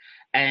love it.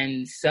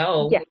 And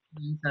so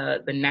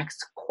the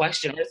next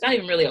question, it's not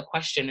even really a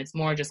question, it's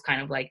more just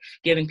kind of like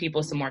giving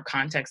people some more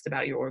context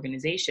about your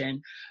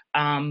organization.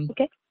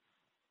 Okay.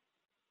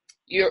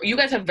 You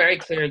guys have very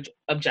clear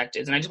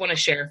objectives, and I just want to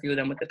share a few of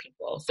them with the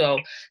people. So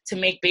to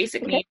make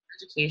basic needs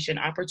education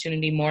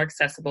opportunity more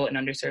accessible in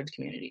underserved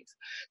communities,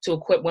 to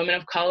equip women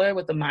of color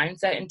with the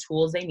mindset and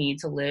tools they need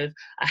to live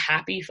a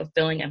happy,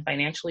 fulfilling, and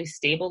financially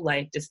stable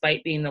life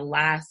despite being the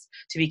last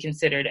to be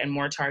considered and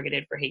more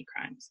targeted for hate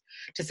crimes,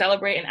 to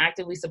celebrate and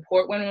actively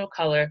support women of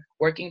color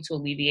working to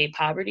alleviate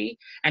poverty,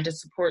 and to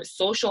support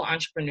social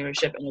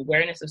entrepreneurship and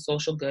awareness of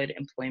social good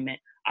employment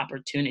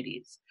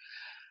opportunities.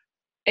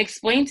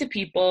 Explain to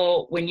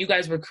people, when you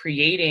guys were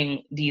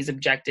creating these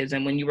objectives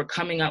and when you were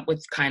coming up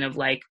with kind of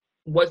like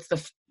what's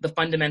the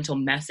fundamental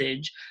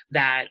message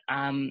that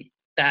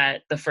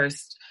that the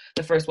first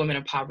women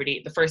of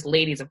poverty, the first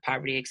ladies of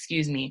poverty,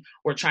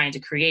 were trying to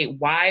create.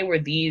 Why were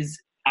these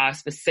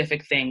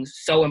specific things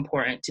so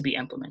important to be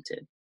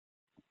implemented?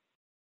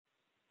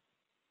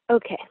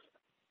 Okay,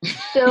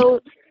 so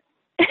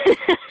I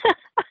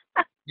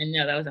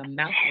know that was a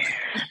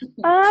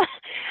mouthful.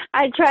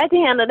 I tried to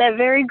handle that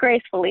very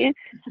gracefully.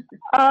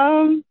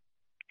 All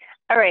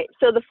right,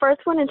 so the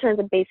first one in terms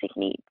of basic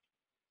needs.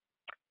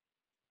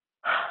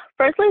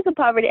 First Ladies of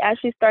Poverty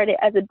actually started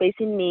as a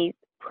basic needs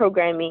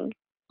programming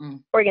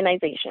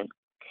organization.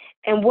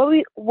 And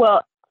what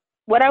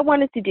I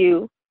wanted to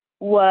do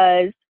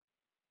was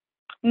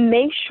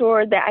make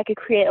sure that I could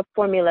create a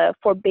formula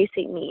for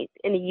basic needs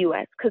in the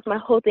U.S. because my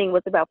whole thing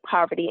was about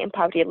poverty and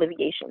poverty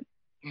alleviation.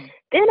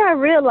 Then I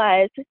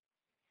realized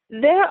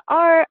there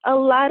are a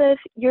lot of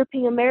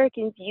European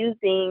Americans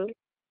using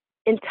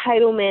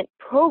entitlement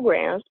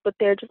programs, but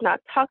they're just not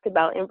talked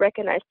about and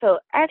recognized. So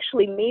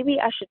actually, maybe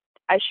I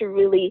should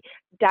really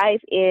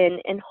dive in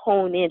and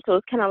hone in. So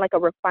it's kind of like a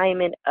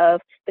refinement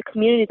of the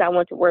communities I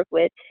want to work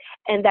with,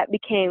 and that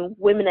became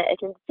women of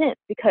ethnic descent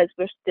because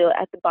we're still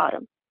at the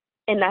bottom,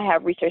 and I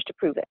have research to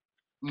prove it.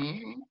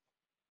 Mm-hmm.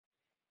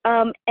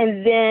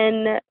 And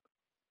then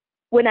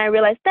when I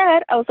realized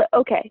that, I was like,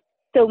 okay,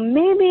 so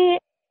maybe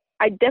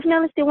I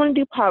definitely still want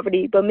to do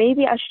poverty, but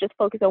maybe I should just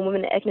focus on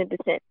women of ethnic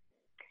descent.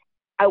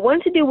 I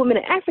wanted to do women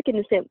of African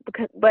descent,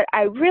 but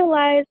I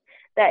realized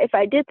that if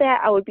I did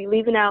that, I would be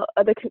leaving out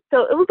other.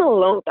 So it was a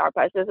long thought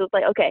process. It was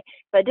like, okay,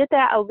 if I did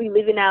that, I would be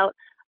leaving out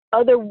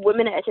other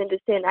women of ethnic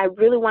descent. I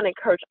really want to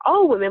encourage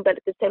all women, but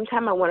at the same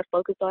time, I want to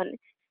focus on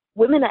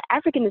women of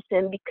African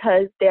descent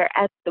because they're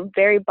at the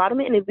very bottom.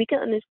 And if we can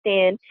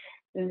understand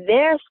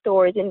their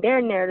stories and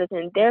their narratives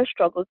and their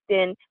struggles,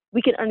 then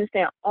we can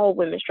understand all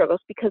women's struggles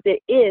because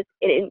it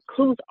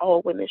includes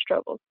all women's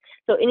struggles.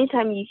 So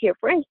anytime you hear,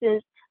 for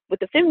instance,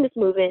 with the feminist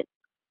movement,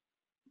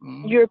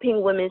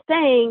 European women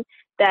saying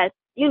that,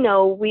 you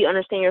know, we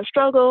understand your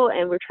struggle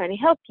and we're trying to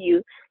help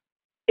you.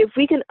 If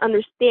we can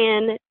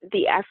understand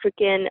the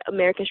African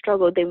American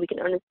struggle, then we can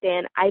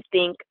understand, I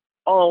think,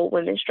 all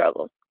women's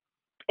struggles.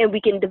 And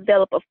we can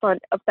develop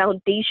a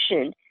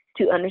foundation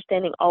to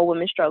understanding all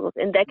women's struggles.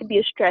 And that could be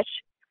a stretch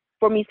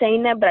for me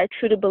saying that, but I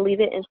truly believe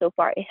it, and so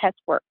far it has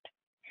worked.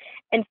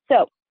 And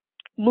so,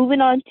 moving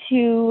on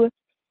to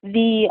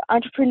the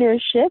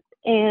entrepreneurship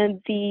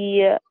and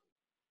the,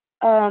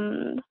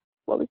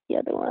 what was the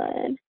other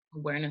one?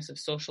 Awareness of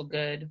social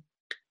good.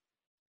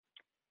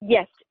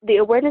 Yes, the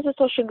awareness of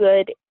social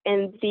good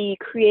and the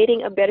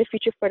creating a better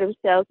future for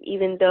themselves,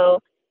 even though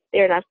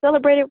they're not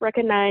celebrated,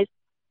 recognized,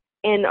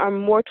 and are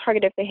more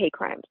targeted for hate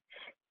crimes.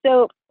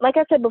 So, like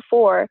I said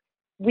before,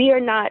 we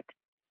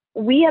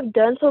have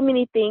done so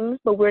many things,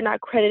 but we're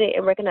not credited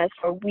and recognized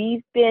for.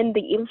 We've been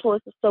the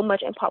influence of so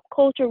much in pop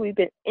culture. We've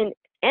been in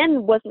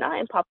and was not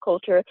in pop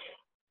culture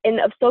and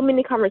of so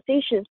many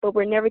conversations, but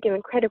we're never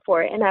given credit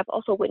for it. And I've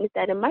also witnessed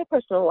that in my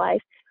personal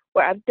life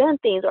where I've done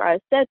things or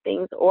I've said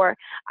things or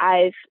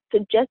I've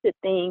suggested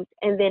things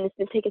and then it's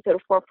been taken to the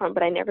forefront,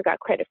 but I never got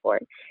credit for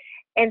it.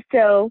 And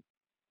so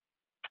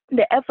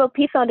the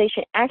FOP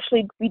Foundation,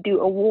 actually, we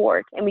do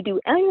awards and we do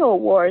annual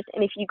awards.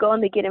 And if you go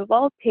on the Get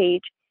Involved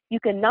page, you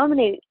can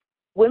nominate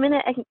women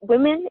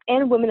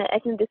and women of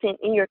ethnic descent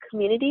in your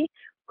community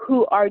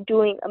who are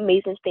doing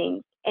amazing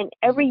things. And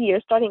every year,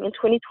 starting in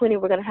 2020,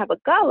 we're going to have a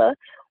gala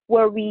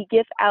where we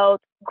give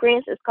out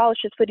grants and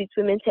scholarships for these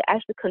women to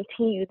actually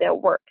continue their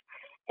work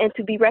and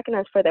to be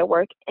recognized for their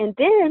work. And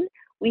then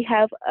we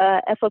have a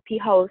FOP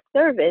Hall of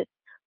Service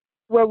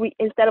where we,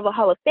 instead of a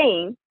Hall of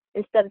Fame,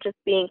 instead of just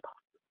being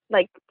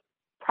like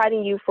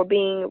priding you for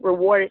being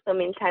rewarded so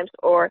many times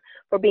or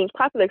for being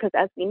popular, because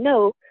as we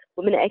know,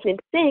 women of ethnic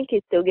descent can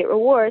still get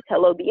rewards.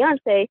 Hello,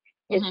 Beyonce,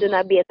 and still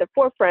not be at the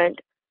forefront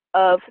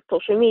of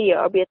social media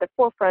or be at the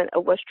forefront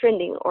of what's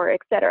trending or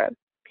et cetera.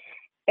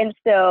 And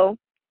so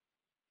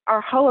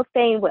our Hall of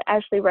Fame would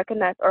actually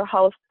recognize, or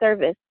Hall of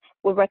Service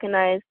would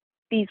recognize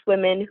these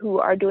women who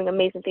are doing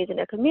amazing things in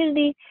their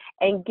community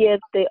and give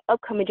the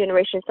upcoming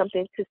generation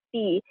something to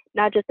see,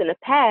 not just in the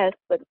past,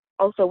 but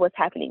also what's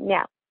happening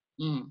now.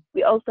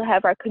 We also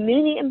have our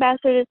community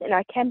ambassadors and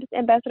our campus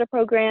ambassador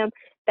program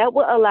that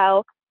will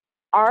allow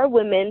our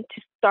women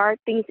to start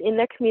things in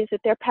their communities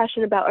that they're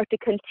passionate about or to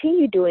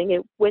continue doing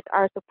it with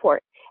our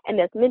support. And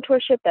that's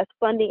mentorship, that's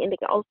funding, and they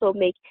can also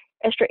make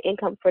extra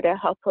income for their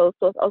households.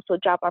 So it's also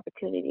job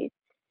opportunities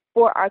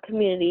for our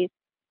communities,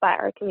 by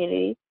our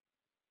communities.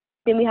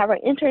 Then we have our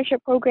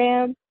internship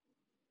program.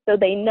 So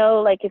they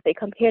know, like, if they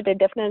come here, they're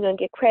definitely going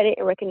to get credit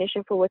and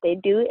recognition for what they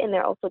do, and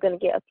they're also going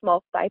to get a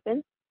small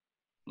stipend.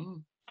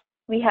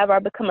 We have our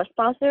Become a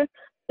Sponsor.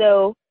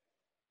 So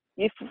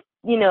if,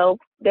 you know,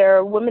 there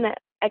are women of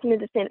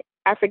ethnic descent,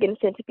 African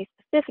descent to be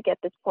specific at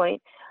this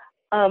point,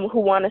 who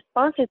want to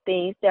sponsor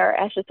things that are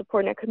actually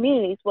supporting their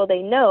communities, well,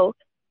 they know,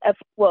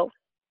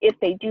 if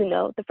they do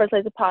know, the First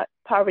Ladies of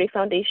Poverty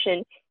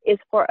Foundation is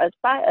for us,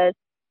 by us,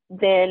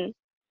 then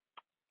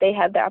they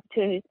have the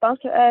opportunity to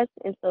sponsor us,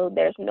 and so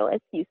there's no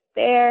excuse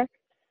there.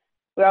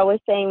 We're always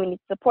saying we need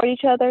to support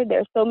each other. There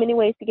are so many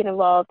ways to get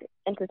involved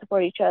and to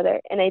support each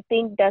other, and I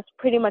think that's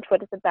pretty much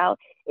what it's about.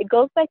 It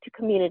goes back to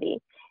community,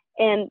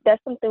 and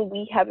that's something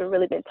we haven't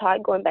really been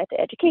taught, going back to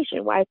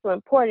education, why it's so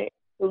important,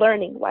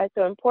 learning, why it's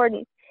so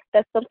important.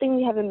 That's something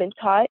we haven't been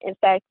taught. In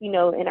fact, you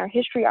know, in our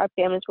history, our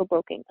families were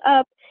broken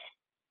up.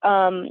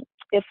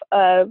 If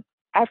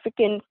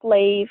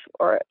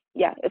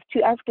if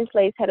two African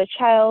slaves had a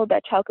child,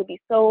 that child could be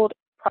sold,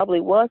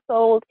 probably was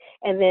sold,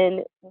 and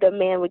then the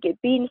man would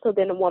get beaten, so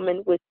then a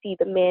woman would see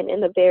the man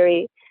in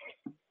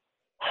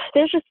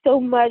there's just so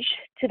much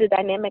to the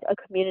dynamic of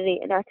community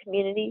in our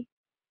community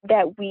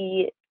that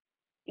we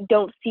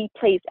don't see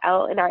plays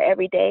out in our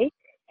everyday.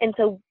 And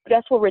so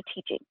that's what we're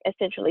teaching,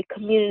 essentially,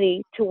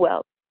 community to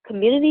wealth,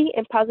 community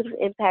and positive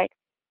impact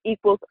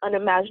equals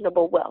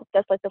unimaginable wealth.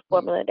 That's like the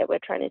formula that we're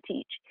trying to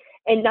teach.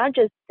 And not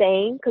just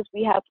saying, because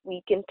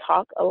we can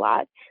talk a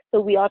lot.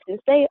 So we often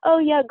say, oh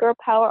yeah, girl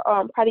power, or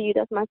I'm proud of you,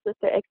 that's my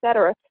sister,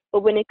 etc.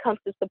 But when it comes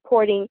to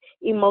supporting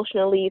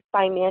emotionally,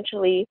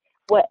 financially,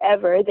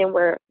 whatever, then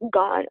we're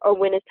gone. Or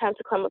when it's time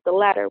to climb up the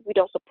ladder, we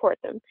don't support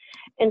them.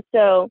 And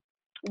so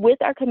with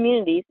our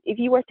communities, if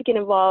you were to get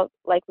involved,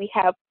 like we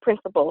have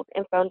principles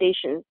and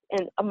foundations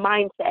and a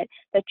mindset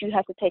that you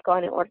have to take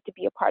on in order to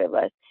be a part of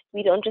us.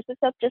 We don't just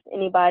accept just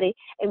anybody,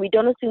 and we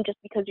don't assume just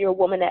because you're a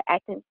woman of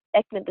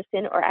ethnic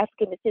descent or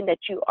African descent that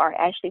you are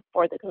actually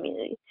for the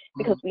community.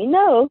 Because we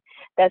know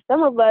that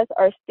some of us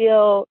are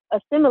still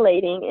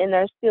assimilating and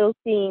are still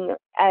seeing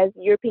as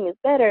European is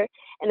better.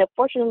 And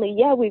unfortunately,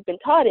 yeah, we've been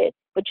taught it,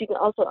 but you can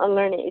also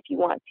unlearn it if you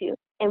want to.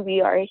 And we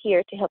are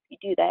here to help you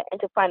do that and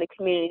to find a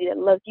community that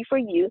loves you for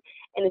you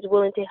and is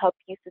willing to help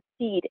you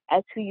succeed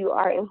as who you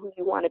are and who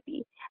you want to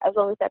be, as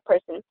long as that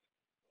person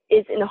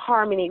is in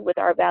harmony with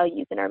our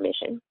values and our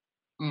mission.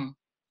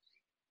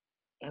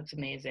 That's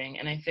amazing.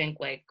 And I think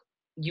like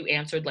you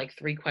answered like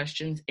 3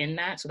 questions in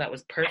that, so that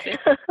was perfect.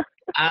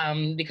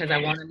 Because I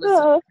wanted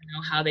listeners to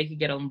know how they could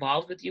get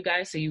involved with you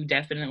guys. So you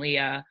definitely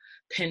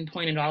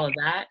pinpointed all of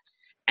that.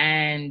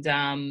 And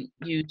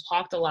you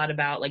talked a lot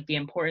about like the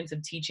importance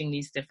of teaching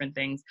these different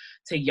things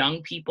to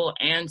young people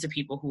and to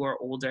people who are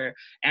older,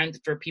 and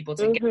for people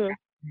to get the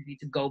opportunity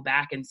to go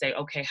back and say,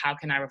 okay, how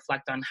can I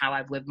reflect on how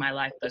I've lived my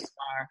life thus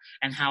far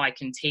and how I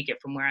can take it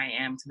from where I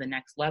am to the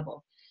next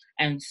level.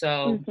 And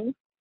so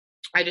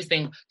I just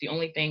think the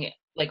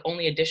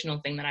only additional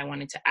thing that I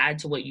wanted to add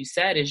to what you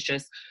said is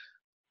just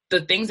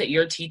the things that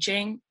you're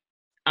teaching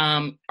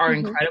are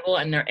incredible,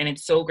 and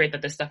it's so great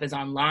that this stuff is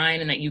online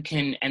and that you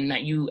can, and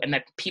that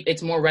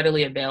it's more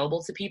readily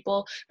available to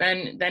people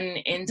than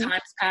in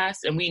times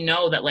past. And we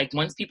know that like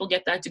once people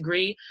get that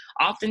degree,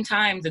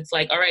 oftentimes it's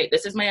like, all right,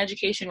 this is my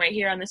education right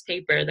here on this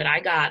paper that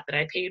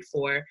I paid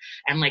for,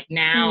 and like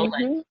now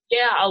like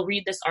yeah, I'll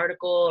read this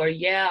article, or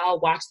yeah, I'll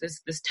watch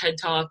this TED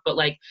Talk, but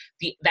like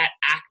that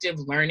active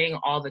learning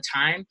all the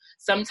time,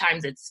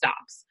 sometimes it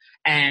stops,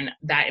 and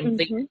that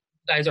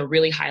guys are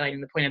really highlighting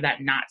the point of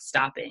that not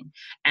stopping.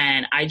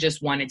 And I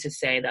just wanted to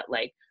say that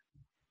like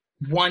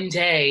one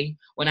day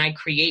when I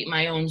create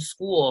my own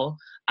school,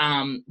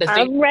 I'm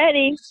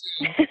ready.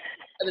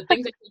 The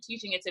things that you're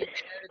teaching, it's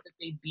imperative that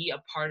they be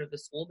a part of the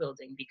school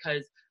building,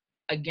 because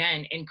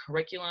again, in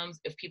curriculums,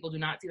 if people do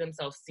not see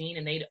themselves seen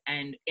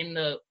and in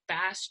the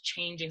fast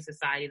changing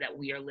society that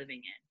we are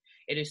living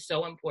in, it is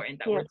so important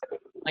that we're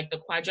like, the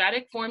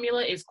quadratic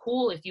formula is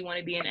cool if you want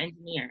to be an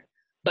engineer.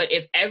 But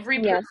if every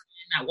person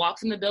that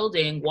walks in the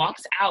building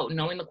walks out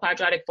knowing the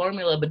quadratic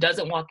formula, but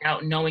doesn't walk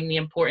out knowing the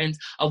importance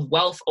of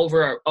wealth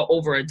over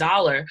a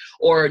dollar,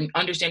 or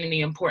understanding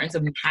the importance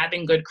of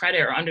having good credit,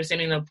 or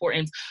understanding the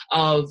importance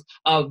of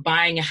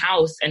buying a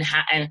house and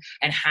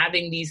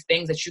having these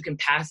things that you can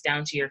pass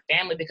down to your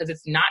family, because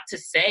it's not to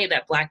say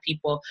that Black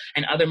people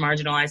and other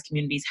marginalized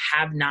communities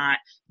have not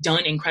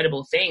done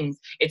incredible things.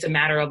 It's a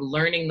matter of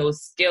learning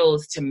those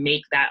skills to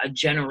make that a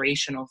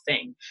generational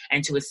thing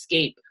and to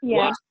escape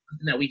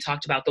that we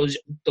talked about, those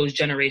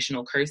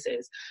generational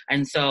curses.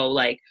 And so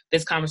like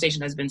this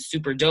conversation has been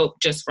super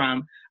dope, just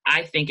from,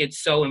 I think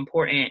it's so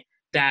important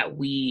that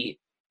we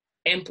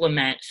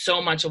implement so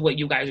much of what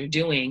you guys are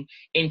doing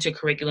into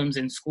curriculums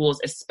in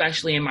schools,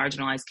 especially in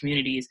marginalized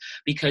communities,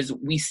 because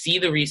we see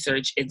the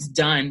research, it's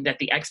done, that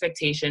the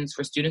expectations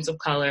for students of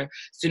color,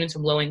 students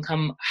from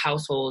low-income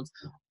households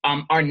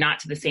are not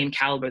to the same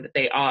caliber that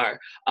they are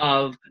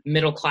of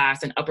middle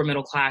class and upper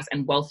middle class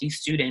and wealthy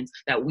students,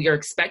 that we are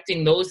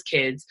expecting those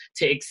kids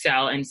to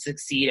excel and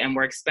succeed, and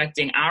we're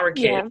expecting our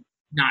kids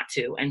not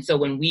to. And so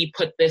when we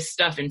put this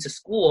stuff into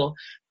school,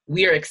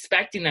 we are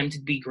expecting them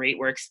to be great.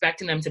 We're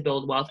expecting them to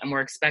build wealth, and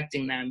we're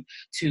expecting them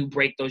to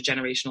break those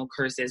generational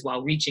curses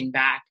while reaching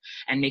back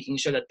and making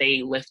sure that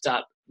they lift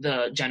up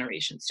the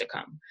generations to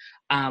come.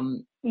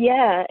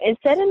 And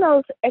setting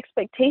those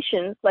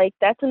expectations, like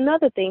that's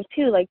another thing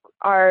too. Like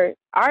our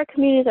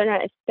communities are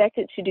not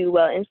expected to do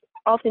well, and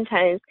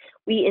oftentimes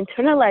we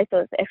internalize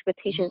those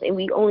expectations and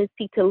we only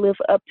seek to live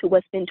up to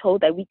what's been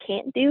told that we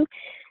can't do.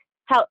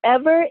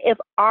 However, if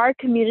our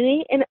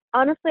community, and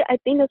honestly, I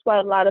think that's why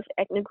a lot of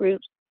ethnic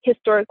groups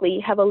historically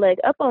have a leg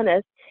up on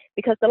us,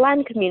 because the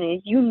Latin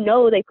communities,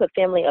 they put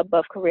family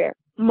above career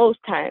most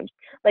times.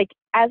 Like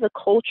as a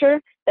culture,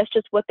 that's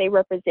just what they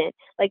represent.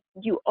 Like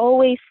you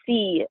always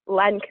see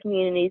Latin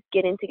communities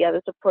getting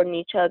together, supporting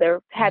each other,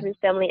 having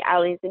family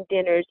outings and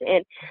dinners,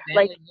 and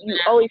like you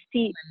always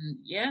see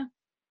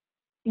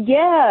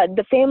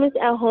the families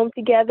at home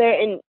together.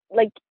 And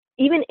like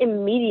even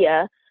in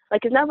media,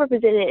 like it's not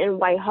represented in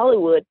white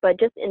Hollywood, but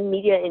just in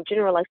media in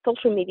general, like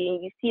social media,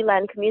 and you see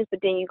Latin communities,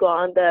 but then you go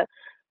on the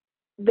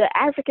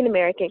African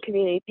American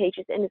community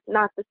pages, and it's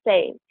not the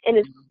same. And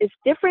it's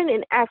different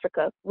in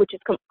Africa, which is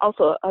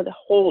also a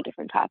whole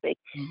different topic.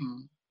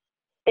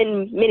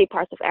 In many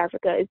parts of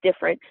Africa is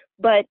different,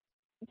 but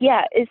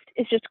yeah,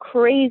 it's just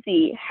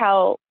crazy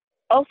how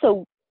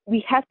also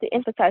we have to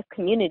emphasize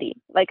community,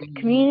 like Mm-hmm.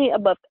 community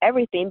above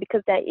everything,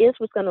 because that is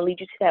what's going to lead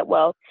you to that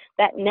wealth.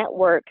 That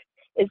network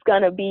is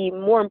going to be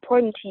more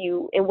important to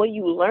you, and what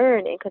you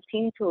learn and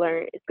continue to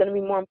learn is going to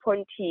be more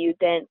important to you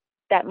than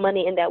that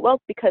money and that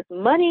wealth, because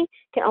money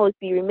can always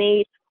be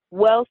remade.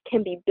 Wealth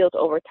can be built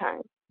over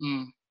time.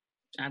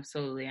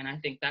 Absolutely. And I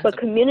think that's But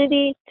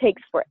community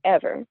takes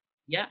forever.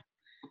 Yeah.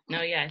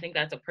 No, yeah, I think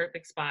that's a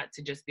perfect spot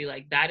to just be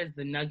like, that is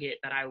the nugget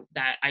that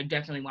I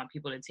definitely want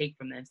people to take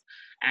from this.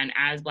 And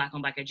as Black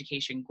on Black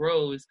education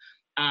grows,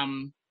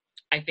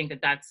 I think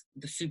that that's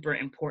the super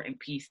important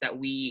piece that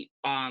we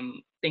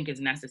think is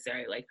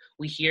necessary. Like,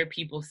 we hear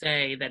people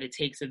say that it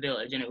takes a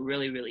village, and it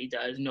really, really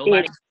does.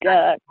 Nobody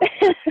does.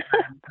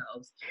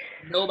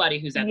 Nobody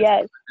who's at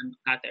this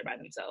got there by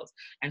themselves.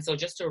 And so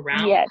just to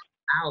round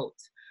out,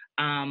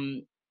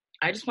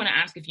 I just want to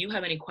ask if you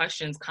have any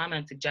questions,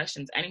 comments,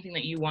 suggestions, anything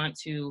that you want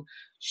to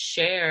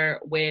share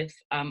with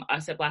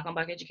us at Black on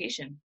Black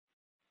Education.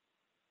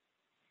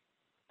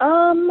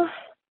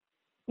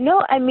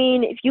 No, I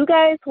mean, if you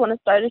guys want to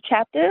start a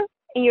chapter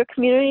in your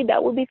community,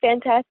 that would be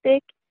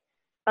fantastic.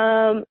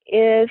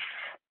 If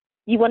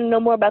you want to know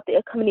more about the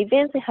upcoming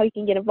events and how you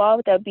can get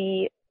involved, that would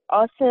be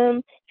awesome.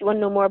 If you want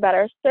to know more about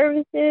our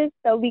services,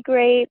 that would be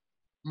great.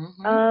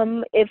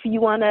 Mm-hmm. If you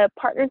want to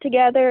partner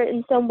together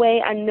in some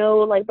way, I know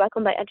like Black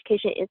on Black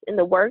Education is in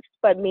the works,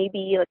 but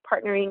maybe like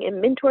partnering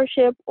in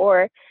mentorship,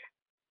 or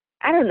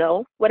I don't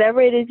know,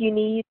 whatever it is you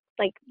need,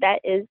 like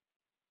that is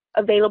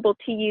available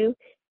to you.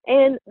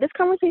 And this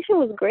conversation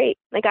was great.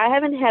 Like, I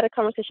haven't had a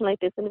conversation like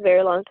this in a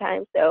very long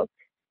time, so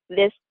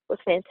this was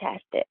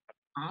fantastic.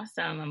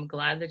 Awesome. I'm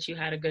glad that you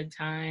had a good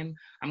time.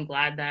 I'm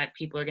glad that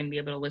people are going to be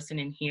able to listen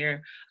and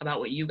hear about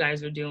what you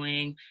guys are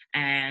doing.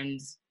 And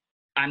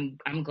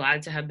I'm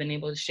glad to have been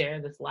able to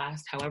share this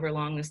last, however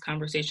long this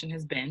conversation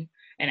has been,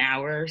 an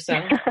hour or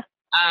so,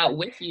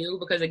 with you,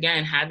 because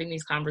again, having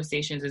these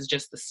conversations is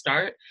just the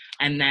start.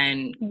 And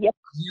then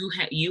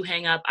you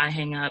hang up, I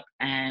hang up,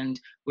 and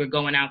we're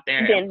going out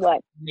there and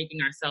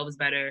making ourselves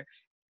better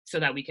so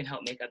that we can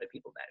help make other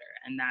people better.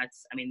 And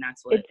that's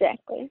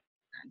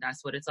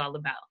what it's all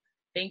about.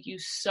 Thank you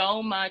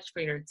so much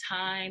for your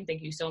time.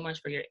 Thank you so much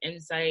for your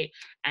insight.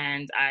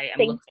 And I am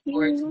looking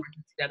forward to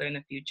working together in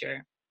the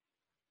future.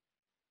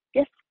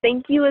 Yes,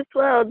 thank you as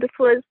well. This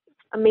was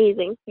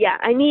amazing. Yeah,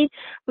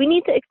 we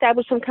need to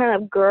establish some kind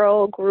of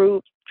girl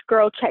group,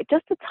 girl chat,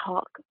 just to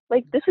talk.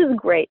 Like, this is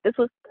great. This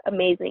was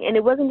amazing. And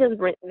it wasn't just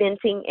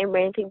venting and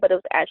ranting, but it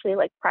was actually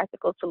like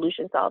practical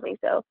solution solving.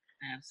 So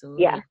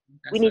absolutely. Yeah,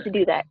 we need to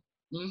do that.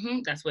 Mm-hmm.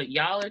 That's what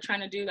y'all are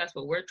trying to do. That's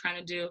what we're trying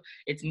to do.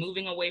 It's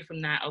moving away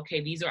from that.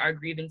 Okay, these are our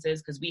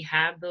grievances, because we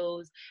have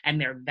those and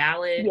they're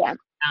valid. Yeah.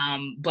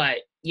 But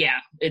yeah,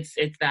 it's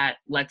that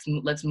let's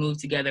move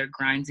together,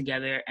 grind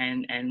together,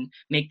 and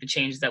make the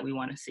changes that we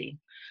want to see.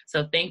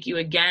 So thank you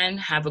again.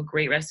 Have a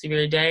great rest of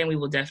your day, and we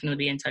will definitely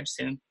be in touch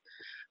soon.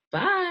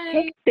 Bye.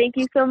 Okay, thank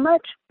you so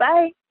much.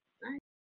 Bye.